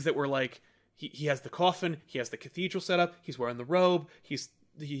of things that were like, he has the coffin, he has the cathedral set up, he's wearing the robe,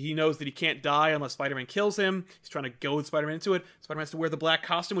 he knows that he can't die unless Spider-Man kills him. He's trying to goad Spider-Man into it. Spider-Man has to wear the black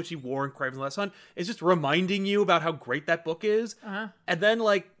costume, which he wore in Kraven's Last Hunt. It's just reminding you about how great that book is. And then,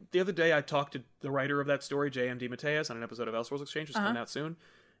 like, the other day I talked to the writer of that story, J.M. DeMatteis, on an episode of Elseworlds Exchange, which is coming out soon.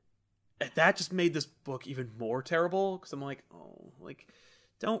 And that just made this book even more terrible, because I'm like, oh, like,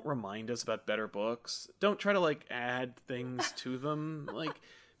 don't remind us about better books. Don't try to, like, add things to them. Like,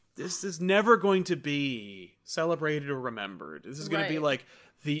 this is never going to be celebrated or remembered. This is going to be like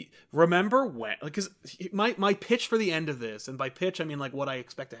remember when, like, because my pitch for the end of this, and by pitch I mean like what I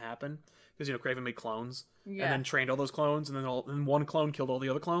expect to happen, because Kraven made clones and then trained all those clones, and then one clone killed all the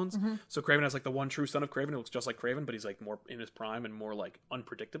other clones. So Kraven has like the one true son of Kraven who looks just like Kraven, but he's like more in his prime and more like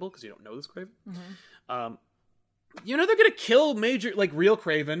unpredictable because you don't know this Kraven. They're gonna kill real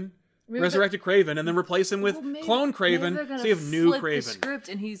Kraven. Resurrected Kraven, and then replace him with clone Kraven, so you have new Kraven. The script,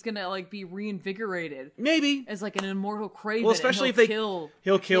 and he's gonna like be reinvigorated, maybe as like an immortal Kraven. Well, especially if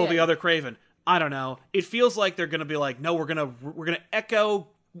he'll kill the other Kraven. I don't know. It feels like they're gonna be like, no, we're gonna echo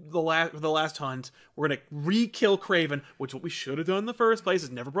the last hunt. We're gonna re-kill Kraven, which what we should have done in the first place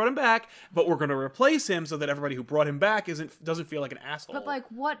is never brought him back. But we're gonna replace him so that everybody who brought him back doesn't feel like an asshole. But like,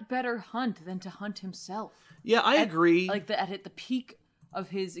 what better hunt than to hunt himself? Yeah, I agree. Like at the peak of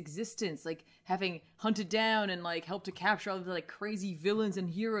his existence, like having hunted down and like helped to capture all the like crazy villains and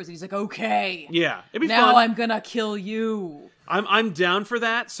heroes, and he's like, okay, yeah, it'd be now fun. I'm gonna kill you. I'm down for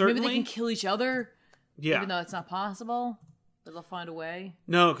that. Certainly, maybe they can kill each other. Yeah, even though it's not possible, but they'll find a way.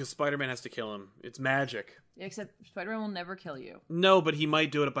 No, because Spider-Man has to kill him. It's magic. Yeah, except Spider-Man will never kill you. No, but he might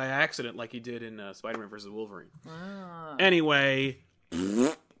do it by accident, like he did in Spider-Man vs. Wolverine. Anyway,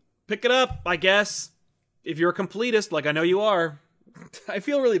 pick it up, I guess. If you're a completist, like I know you are. I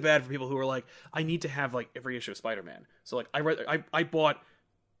feel really bad for people who are like, I need to have like every issue of Spider-Man. So like I bought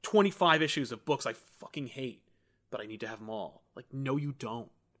 25 issues of books I fucking hate, but I need to have them all. Like, no, you don't.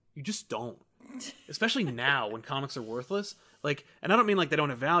 You just don't. especially now when comics are worthless. Like, and I don't mean like they don't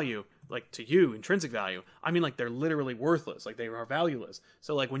have value, like to you, intrinsic value. I mean like they're literally worthless, like they are valueless.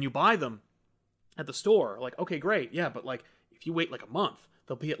 So like when you buy them at the store, like, okay, great, yeah, but like if you wait like a month,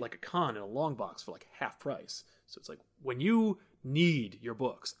 they'll be at like a con in a long box for like half price. So it's like when you need your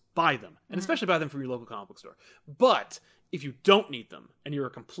books, buy them, and especially buy them from your local comic book store. But if you don't need them and you're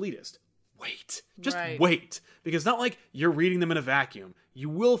a completist, wait. Just wait. Because it's not like you're reading them in a vacuum. You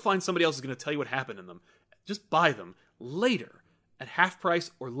will find somebody else who's going to tell you what happened in them. Just buy them later at half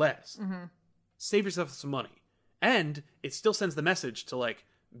price or less. Save yourself some money. And it still sends the message to, like,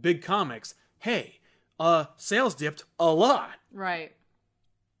 big comics, hey, sales dipped a lot. Right.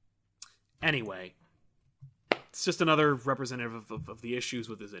 Anyway, it's just another representative of the issues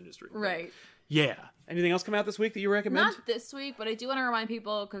with this industry. Right. Yeah. Anything else come out this week that you recommend? Not this week, but I do want to remind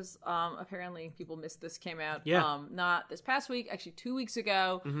people, because apparently people missed this, came out. Yeah. Not this past week, actually 2 weeks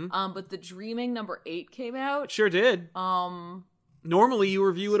ago. But The Dreaming #8 came out. Sure did. Normally you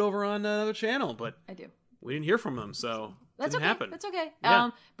review it over on another channel, but I do. we didn't hear from them, so That's didn't okay. happen. That's okay.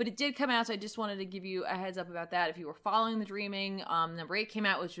 Yeah. But it did come out, so I just wanted to give you a heads up about that. If you were following The Dreaming, #8 came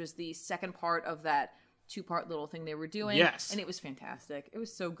out, which was the second part of that 2-part little thing they were doing. Yes. And it was fantastic. It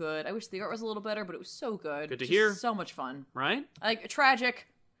was so good. I wish the art was a little better, but it was so good. Good to Just hear. So much fun. Right? Like, tragic.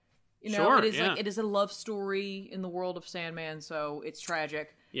 You know, Sure, it is yeah. like it is a love story in the world of Sandman, so it's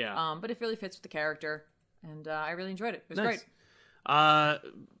tragic. Yeah. But it really fits with the character, and I really enjoyed it. It was Nice.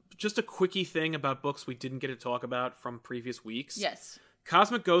 great. Just a quickie thing about books we didn't get to talk about from previous weeks. Yes.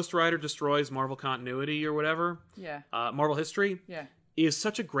 Cosmic Ghost Rider Destroys Marvel Continuity or whatever. Yeah. Marvel History. Yeah. Is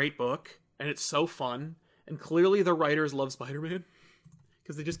such a great book, and it's so fun. And clearly the writers love Spider-Man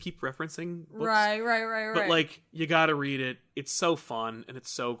because they just keep referencing books. Right. But like, you gotta read it. It's so fun and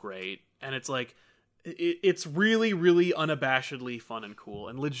it's so great, and it's like, it's really, really unabashedly fun and cool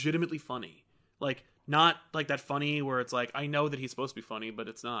and legitimately funny. Like, not like that funny where it's like, I know that he's supposed to be funny, but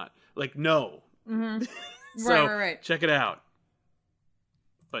it's not. Like, no. So, Right. check it out.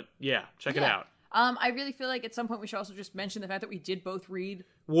 But yeah, check it out. I really feel like at some point we should also just mention the fact that we did both read.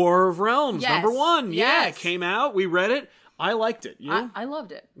 War of Realms, Yes. #1. Yeah, it Yes. came out. We read it. I liked it. You? I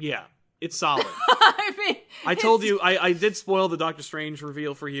loved it. Yeah, it's solid. I mean, I told you, I did spoil the Doctor Strange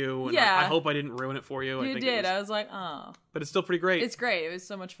reveal for you, and Yeah. I hope I didn't ruin it for you. I You think did. It was, I was like, oh. but it's still pretty great. It's great. It was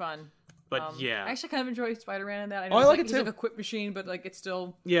so much fun. But yeah. I actually kind of enjoy Spider-Man in that. I Oh, I like it he's too. like a quip machine, but like it's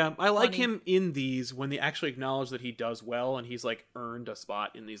still. Yeah, I like funny. him in these when they actually acknowledge that he does well and he's like earned a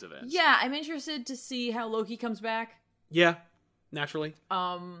spot in these events. Yeah, I'm interested to see how Loki comes back. Yeah, naturally.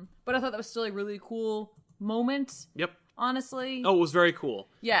 But I thought that was still a really cool moment. Yep. Honestly. Oh, it was very cool.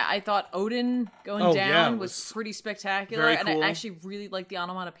 Yeah, I thought Odin going Oh, down yeah, it was was pretty spectacular, very and cool. I actually really liked the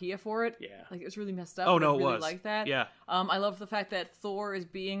onomatopoeia for it. Yeah. Like, it was really messed up. Oh, but no, I it really was. liked that. Yeah. I love the fact that Thor is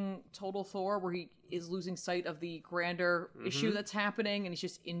being total Thor, where he is losing sight of the grander issue that's happening, and he's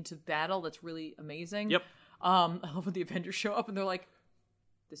just into battle. That's really amazing. Yep. I love when the Avengers show up, and they're like,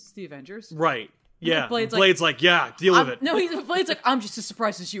 "This is the Avengers." Right. Yeah. Blade's like, yeah, deal with it. No, Blade's like, "I'm just as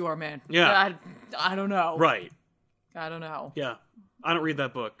surprised as you are, man." Yeah. I don't know. Right. I don't know. Yeah. I don't read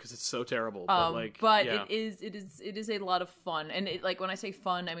that book because it's so terrible. But yeah. it is a lot of fun, and it, like, when I say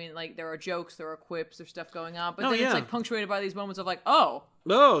fun, I mean like there are jokes, there are quips, there's stuff going on, but Oh, then yeah. it's like punctuated by these moments of like, oh,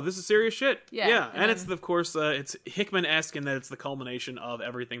 this is serious shit. Yeah, and and it's of course it's Hickman-esque in that it's the culmination of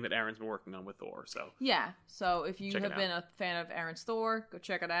everything that Aaron's been working on with Thor. So yeah. So if you Check it have out. been a fan of Aaron's Thor, go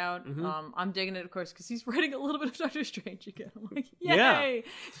check it out. Mm-hmm. I'm digging it, of course, because he's writing a little bit of Doctor Strange again. I'm like, yay! Yeah.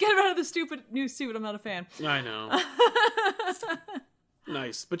 Get him out of the stupid new suit. I'm not a fan. I know.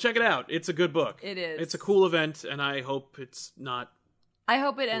 Nice, but check it out. It's a good book. It is. It's a cool event, and I hope it's not. I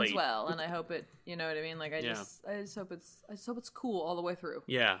hope it ends Late. well, and I hope it. You know what I mean? Like, I just hope it's cool all the way through.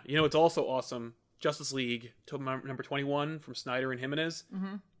 Yeah, it's also awesome. Justice League, number 21 from Snyder and Jimenez.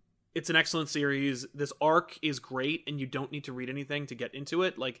 Mm-hmm. It's an excellent series. This arc is great, and you don't need to read anything to get into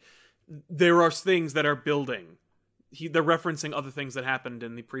it. Like, there are things that are building. They're referencing other things that happened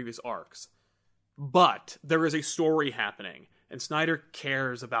in the previous arcs. But there is a story happening, and Snyder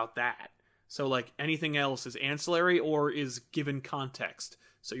cares about that. So, like, anything else is ancillary or is given context.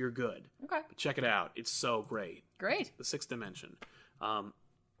 So you're good. Okay. But check it out. It's so great. Great. The Sixth Dimension.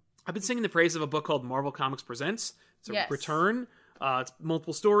 I've been singing the praise of a book called Marvel Comics Presents. It's a return. It's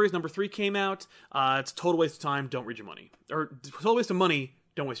multiple stories. Number 3 came out. It's a total waste of time. Don't read your money. Or total waste of money.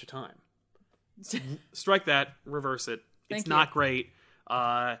 Don't waste your time. Strike that. Reverse it. It's not great.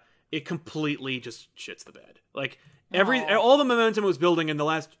 It completely just shits the bed. Like, all the momentum it was building in the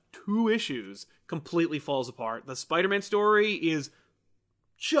last 2 issues completely falls apart. The Spider-Man story is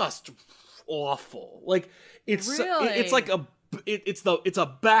just awful. Like, it's Really? it's like a it's a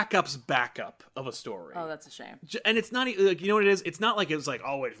backup's backup of a story. Oh, that's a shame. And it's not like, you know what it is? It's not like it's like,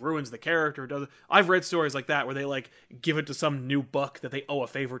 oh, it ruins the character. I've read stories like that where they like give it to some new buck that they owe a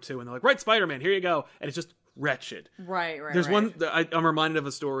favor to, and they're like, right, Spider-Man, here you go, and it's just wretched. Right. There's one that I'm reminded of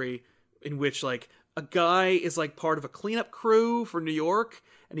a story in which like a guy is like part of a cleanup crew for New York,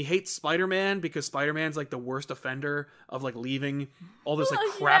 and he hates Spider-Man because Spider-Man's like the worst offender of like leaving all this like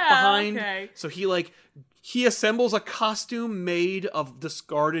crap behind. Okay. So he assembles a costume made of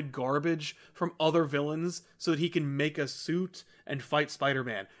discarded garbage from other villains so that he can make a suit and fight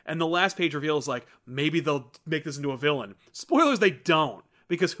Spider-Man. And the last page reveals like maybe they'll make this into a villain. Spoilers, they don't.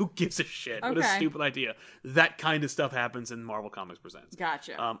 Because who gives a shit? What a stupid idea. That kind of stuff happens in Marvel Comics Presents.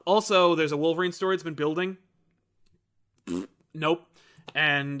 Gotcha. Also, there's a Wolverine story that's been building. Nope.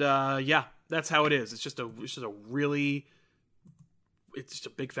 And yeah, that's how it is. It's just a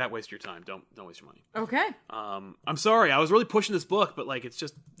big fat waste of your time. Don't waste your money. Okay. I'm sorry. I was really pushing this book, but like it's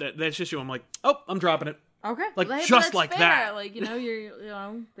just that's just you. I'm like, oh, I'm dropping it. Okay. Like well, just like fair. that. Like there you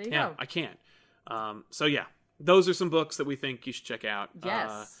go. I can't. So yeah. Those are some books that we think you should check out.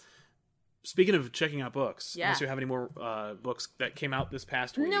 Yes. Speaking of checking out books, yeah. unless you have any more books that came out this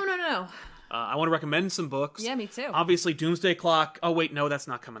past week. No. I want to recommend some books. Yeah, me too. Obviously, Doomsday Clock. Oh, wait, no, that's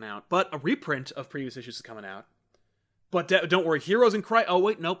not coming out. But a reprint of previous issues is coming out. But don't worry, Heroes in Crisis. Oh,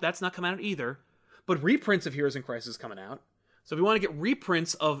 wait, nope, that's not coming out either. But reprints of Heroes in Crisis is coming out. So if you want to get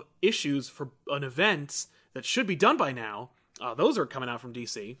reprints of issues for an event that should be done by now, those are coming out from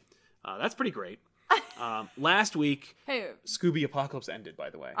DC. That's pretty great. Last week, Scooby Apocalypse ended, by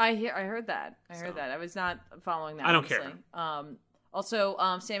the way. I heard that. I heard that. I was not following that. I don't honestly. care. Also,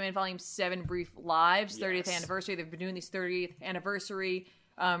 Sandman Volume 7 Brief Lives, 30th anniversary. They've been doing these 30th anniversary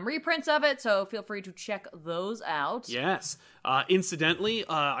reprints of it, so feel free to check those out. Yes. Incidentally,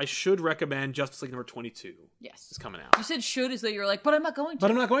 I should recommend Justice League number 22. Yes. It's coming out. You said should as though you're like, but I'm not going to. But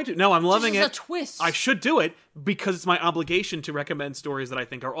I'm not going to. No, I'm loving it. This is a twist. I should do it because it's my obligation to recommend stories that I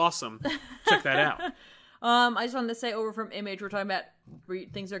think are awesome. Check that out. I just wanted to say over from Image, we're talking about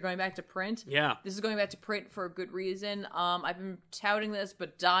things that are going back to print. Yeah. This is going back to print for a good reason. I've been touting this,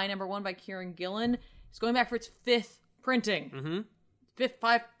 but Die #1 by Kieran Gillen is going back for its 5th printing. Mm-hmm.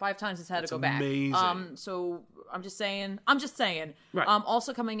 Five times it's had to go back. Amazing. So I'm just saying. Right.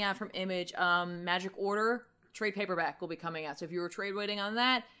 Also coming out from Image, Magic Order trade paperback will be coming out. So if you were trade waiting on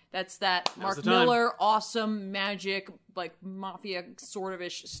that, that's that Mark Miller awesome magic like mafia sort of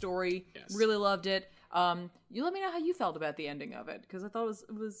ish story. Yes. Really loved it. You let me know how you felt about the ending of it, because I thought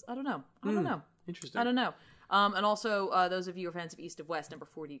it was I don't know. Interesting. I don't know. And also, those of you who are fans of East of West, number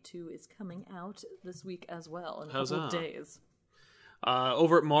 42 is coming out this week as well in a couple of days.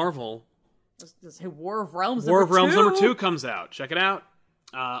 Over at Marvel, War of Realms number 2 comes out. Check it out.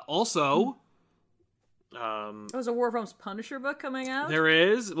 Also, there's a War of Realms Punisher book coming out. There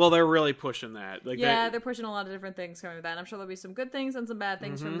is. Well, they're really pushing that. Like, they're pushing a lot of different things coming with that. I'm sure there'll be some good things and some bad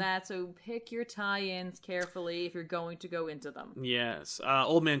things from that. So pick your tie-ins carefully if you're going to go into them. Yes.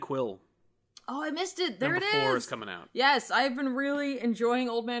 Old Man Quill. Oh, I missed it. There it is. Number 4 is coming out. Yes, I've been really enjoying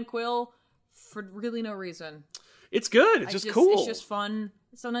Old Man Quill for really no reason. It's good. It's just cool. It's just fun.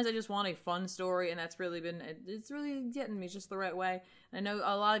 Sometimes I just want a fun story, and it's really getting me just the right way. And I know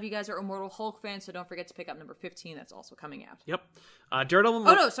a lot of you guys are Immortal Hulk fans, so don't forget to pick up number 15. That's also coming out. Yep. Daredevil.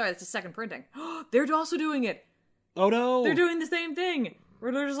 Oh no, sorry, that's a second printing. They're also doing it. Oh no, they're doing the same thing.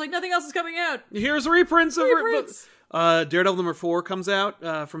 Where they're just like nothing else is coming out. Here's reprints of Daredevil number 4 comes out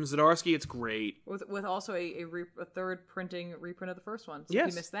from Zdarsky. It's great. With also a third printing reprint of the first one. So yes.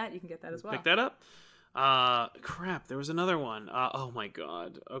 If you missed that, you can get that as well. Pick that up. Crap, there was another one. Oh my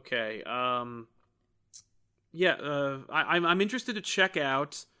god. Okay. I'm interested to check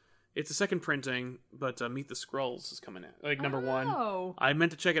out. It's a second printing, but Meet the Skrulls is coming out. Like number 1. I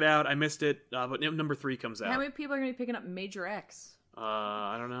meant to check it out. I missed it. But number 3 comes out. How many people are going to be picking up Major X?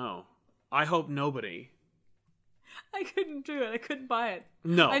 I don't know. I hope nobody. I couldn't do it. I couldn't buy it.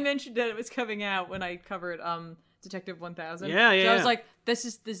 No. I mentioned that it was coming out when I covered Detective 1000. Yeah. So I was like, this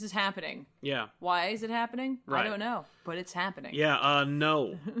is happening. Yeah. Why is it happening? Right. I don't know, but it's happening. Yeah,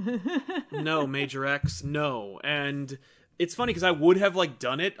 no. No, Major X, no. And it's funny because I would have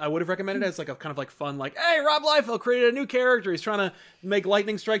done it. I would have recommended it as a kind of fun, hey, Rob Liefeld created a new character. He's trying to make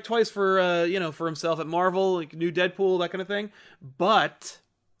lightning strike twice for for himself at Marvel, new Deadpool, that kind of thing. But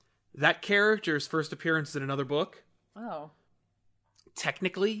that character's first appearance is in another book. Oh.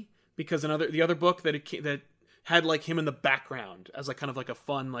 Technically, because the other book that had him in the background as kind of a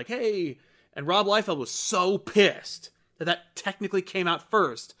fun hey, and Rob Liefeld was so pissed that technically came out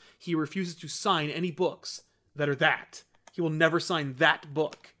first. He refuses to sign any books that are that. He will never sign that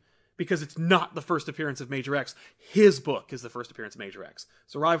book because it's not the first appearance of Major X. His book is the first appearance of Major X.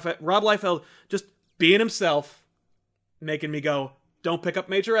 So Rob Liefeld just being himself, making me go, don't pick up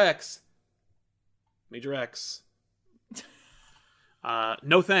Major X. Major X.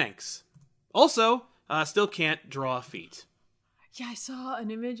 No thanks. Also, still can't draw feet. Yeah, I saw an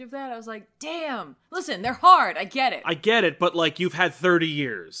image of that. I was like, damn. Listen, they're hard. I get it. But like you've had 30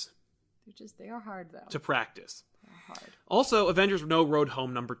 years. They are hard though. To practice. They're hard. Also, Avengers No Road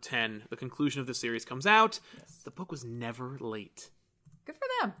Home number 10, the conclusion of the series comes out. Yes. The book was never late. Good for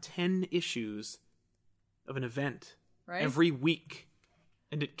them. 10 issues of an event. Right? Every week.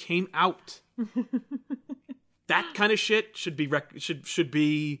 And it came out. That kind of shit should be should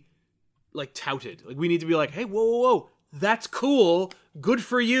be like touted. Like we need to be like, hey, whoa. That's cool. Good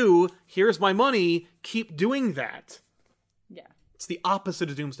for you. Here's my money. Keep doing that. Yeah. It's the opposite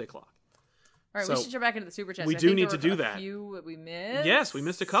of Doomsday Clock. All right, So, we should jump back into the super chats. we I do think need there to were do a that. few that we missed. Yes, we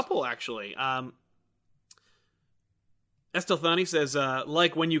missed a couple actually. Estelthani says,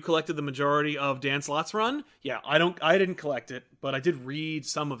 like when you collected the majority of Dan Slott's run. Yeah, I didn't collect it, but I did read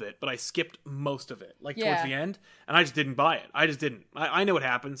some of it, but I skipped most of it, like towards the end, and I just didn't buy it. I just didn't. I know what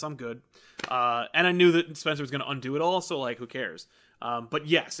happens. I'm good. And I knew that Spencer was going to undo it all, so like, who cares? But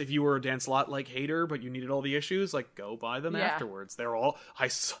yes, if you were a Dan Slott like hater, but you needed all the issues, like go buy them afterwards. They're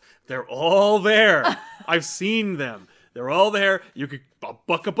all there. I've seen them. They're all there. You could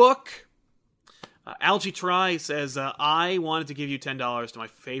buck a book. Algie Try says, I wanted to give you $10 to my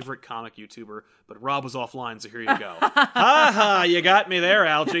favorite comic YouTuber, but Rob was offline, so here you go. Ha ha, you got me there,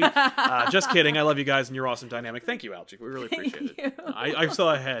 Algie. Just kidding. I love you guys and you're awesome dynamic. Thank you, Algie. We really appreciate it. I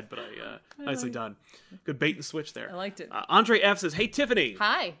saw ahead, but nicely done. Good bait and switch there. I liked it. Andre F says, hey, Tiffany.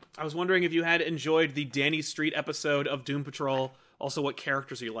 Hi. I was wondering if you had enjoyed the Danny Street episode of Doom Patrol. Also, what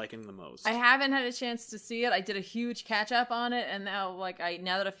characters are you liking the most? I haven't had a chance to see it. I did a huge catch up on it, and now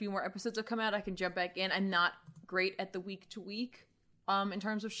now that a few more episodes have come out, I can jump back in. I'm not great at the week to week in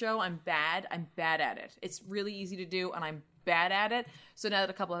terms of show. I'm bad at it. It's really easy to do, and I'm bad at it. So now that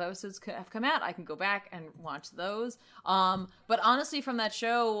a couple of episodes have come out, I can go back and watch those. But honestly, from that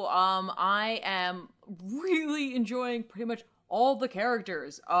show, I am really enjoying pretty much all the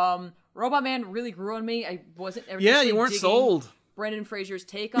characters. Robot Man really grew on me. I wasn't. Yeah, you weren't sold. Brendan Fraser's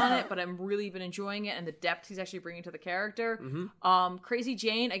take on it, but I'm really been enjoying it and the depth he's actually bringing to the character. Mm-hmm. Crazy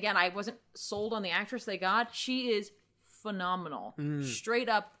Jane, again, I wasn't sold on the actress they got. She is phenomenal. Straight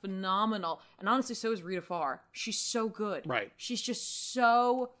up phenomenal. And honestly, so is Rita Farr. She's so good. Right. She's just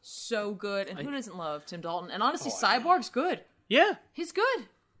so good. And who doesn't love Tim Dalton? And honestly, Cyborg's good. Yeah. He's good.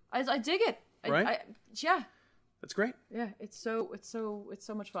 I dig it. Right? Yeah. That's great. Yeah, it's so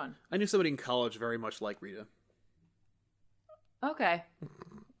much fun. I knew somebody in college very much like Rita. Okay.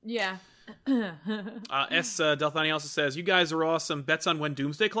 Yeah. S. Delthani also says, you guys are awesome. Bets on when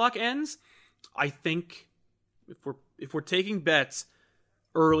Doomsday Clock ends? I think if we're taking bets,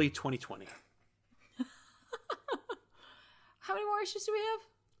 early 2020. How many more issues do we have?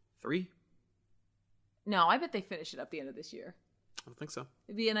 3? No, I bet they finish it up the end of this year. I don't think so.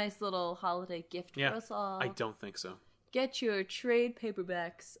 It'd be a nice little holiday gift for us all. I don't think so. Get your trade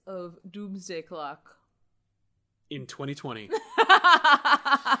paperbacks of Doomsday Clock. In 2020.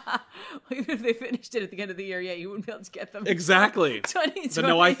 Even if they finished it at the end of the year, you wouldn't be able to get them. Exactly. 2020. But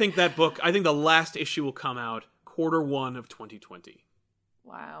no, I think the last issue will come out Q1 of 2020.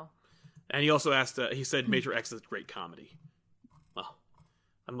 Wow. And he also asked, he said Major X is great comedy. Well,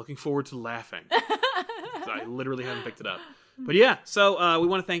 I'm looking forward to laughing. I literally haven't picked it up. But yeah, so we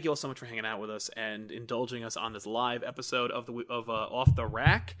want to thank you all so much for hanging out with us and indulging us on this live episode of Off the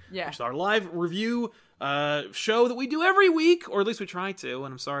Rack, which is our live review show that we do every week, or at least we try to.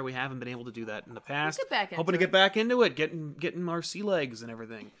 And I'm sorry we haven't been able to do that in the past. Hoping to get back into it, getting our sea legs and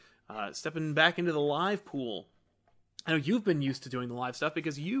everything, stepping back into the live pool. I know you've been used to doing the live stuff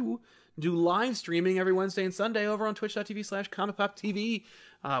because you do live streaming every Wednesday and Sunday over on twitch.tv/comicpoptv,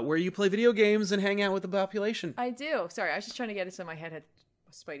 where you play video games and hang out with the population. I do. Sorry, I was just trying to get it so my head had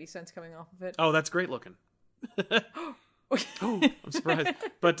a spidey sense coming off of it. Oh, that's great looking. Oh, I'm surprised.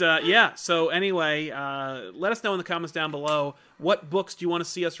 But yeah, so anyway, let us know in the comments down below what books do you want to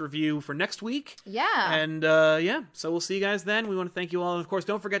see us review for next week. Yeah. And yeah, so we'll see you guys then. We want to thank you all. And of course,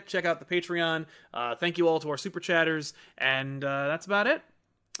 don't forget to check out the Patreon. Thank you all to our super chatters. And that's about it.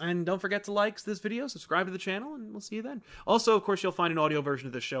 And don't forget to like this video, subscribe to the channel, and we'll see you then. Also, of course, you'll find an audio version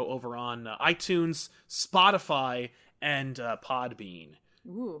of this show over on iTunes, Spotify, and Podbean.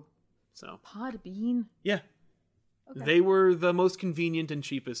 Ooh. So Podbean? Yeah. Okay. They were the most convenient and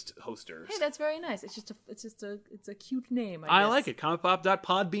cheapest hosters. Hey, that's very nice. It's a cute name. I guess. like it.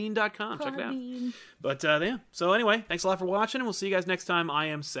 Comicpop.podbean.com. Check it out. Podbean. But yeah. So anyway, thanks a lot for watching, and we'll see you guys next time. I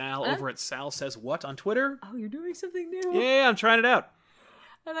am Sal over at Sal Says What on Twitter. Oh, you're doing something new. Yeah, I'm trying it out.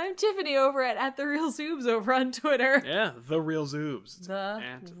 And I'm Tiffany over at The Real Zoobs over on Twitter. Yeah, The Real Zoobs. The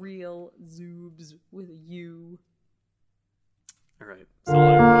Real Zoobs with you. All right. So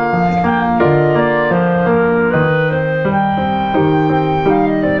long.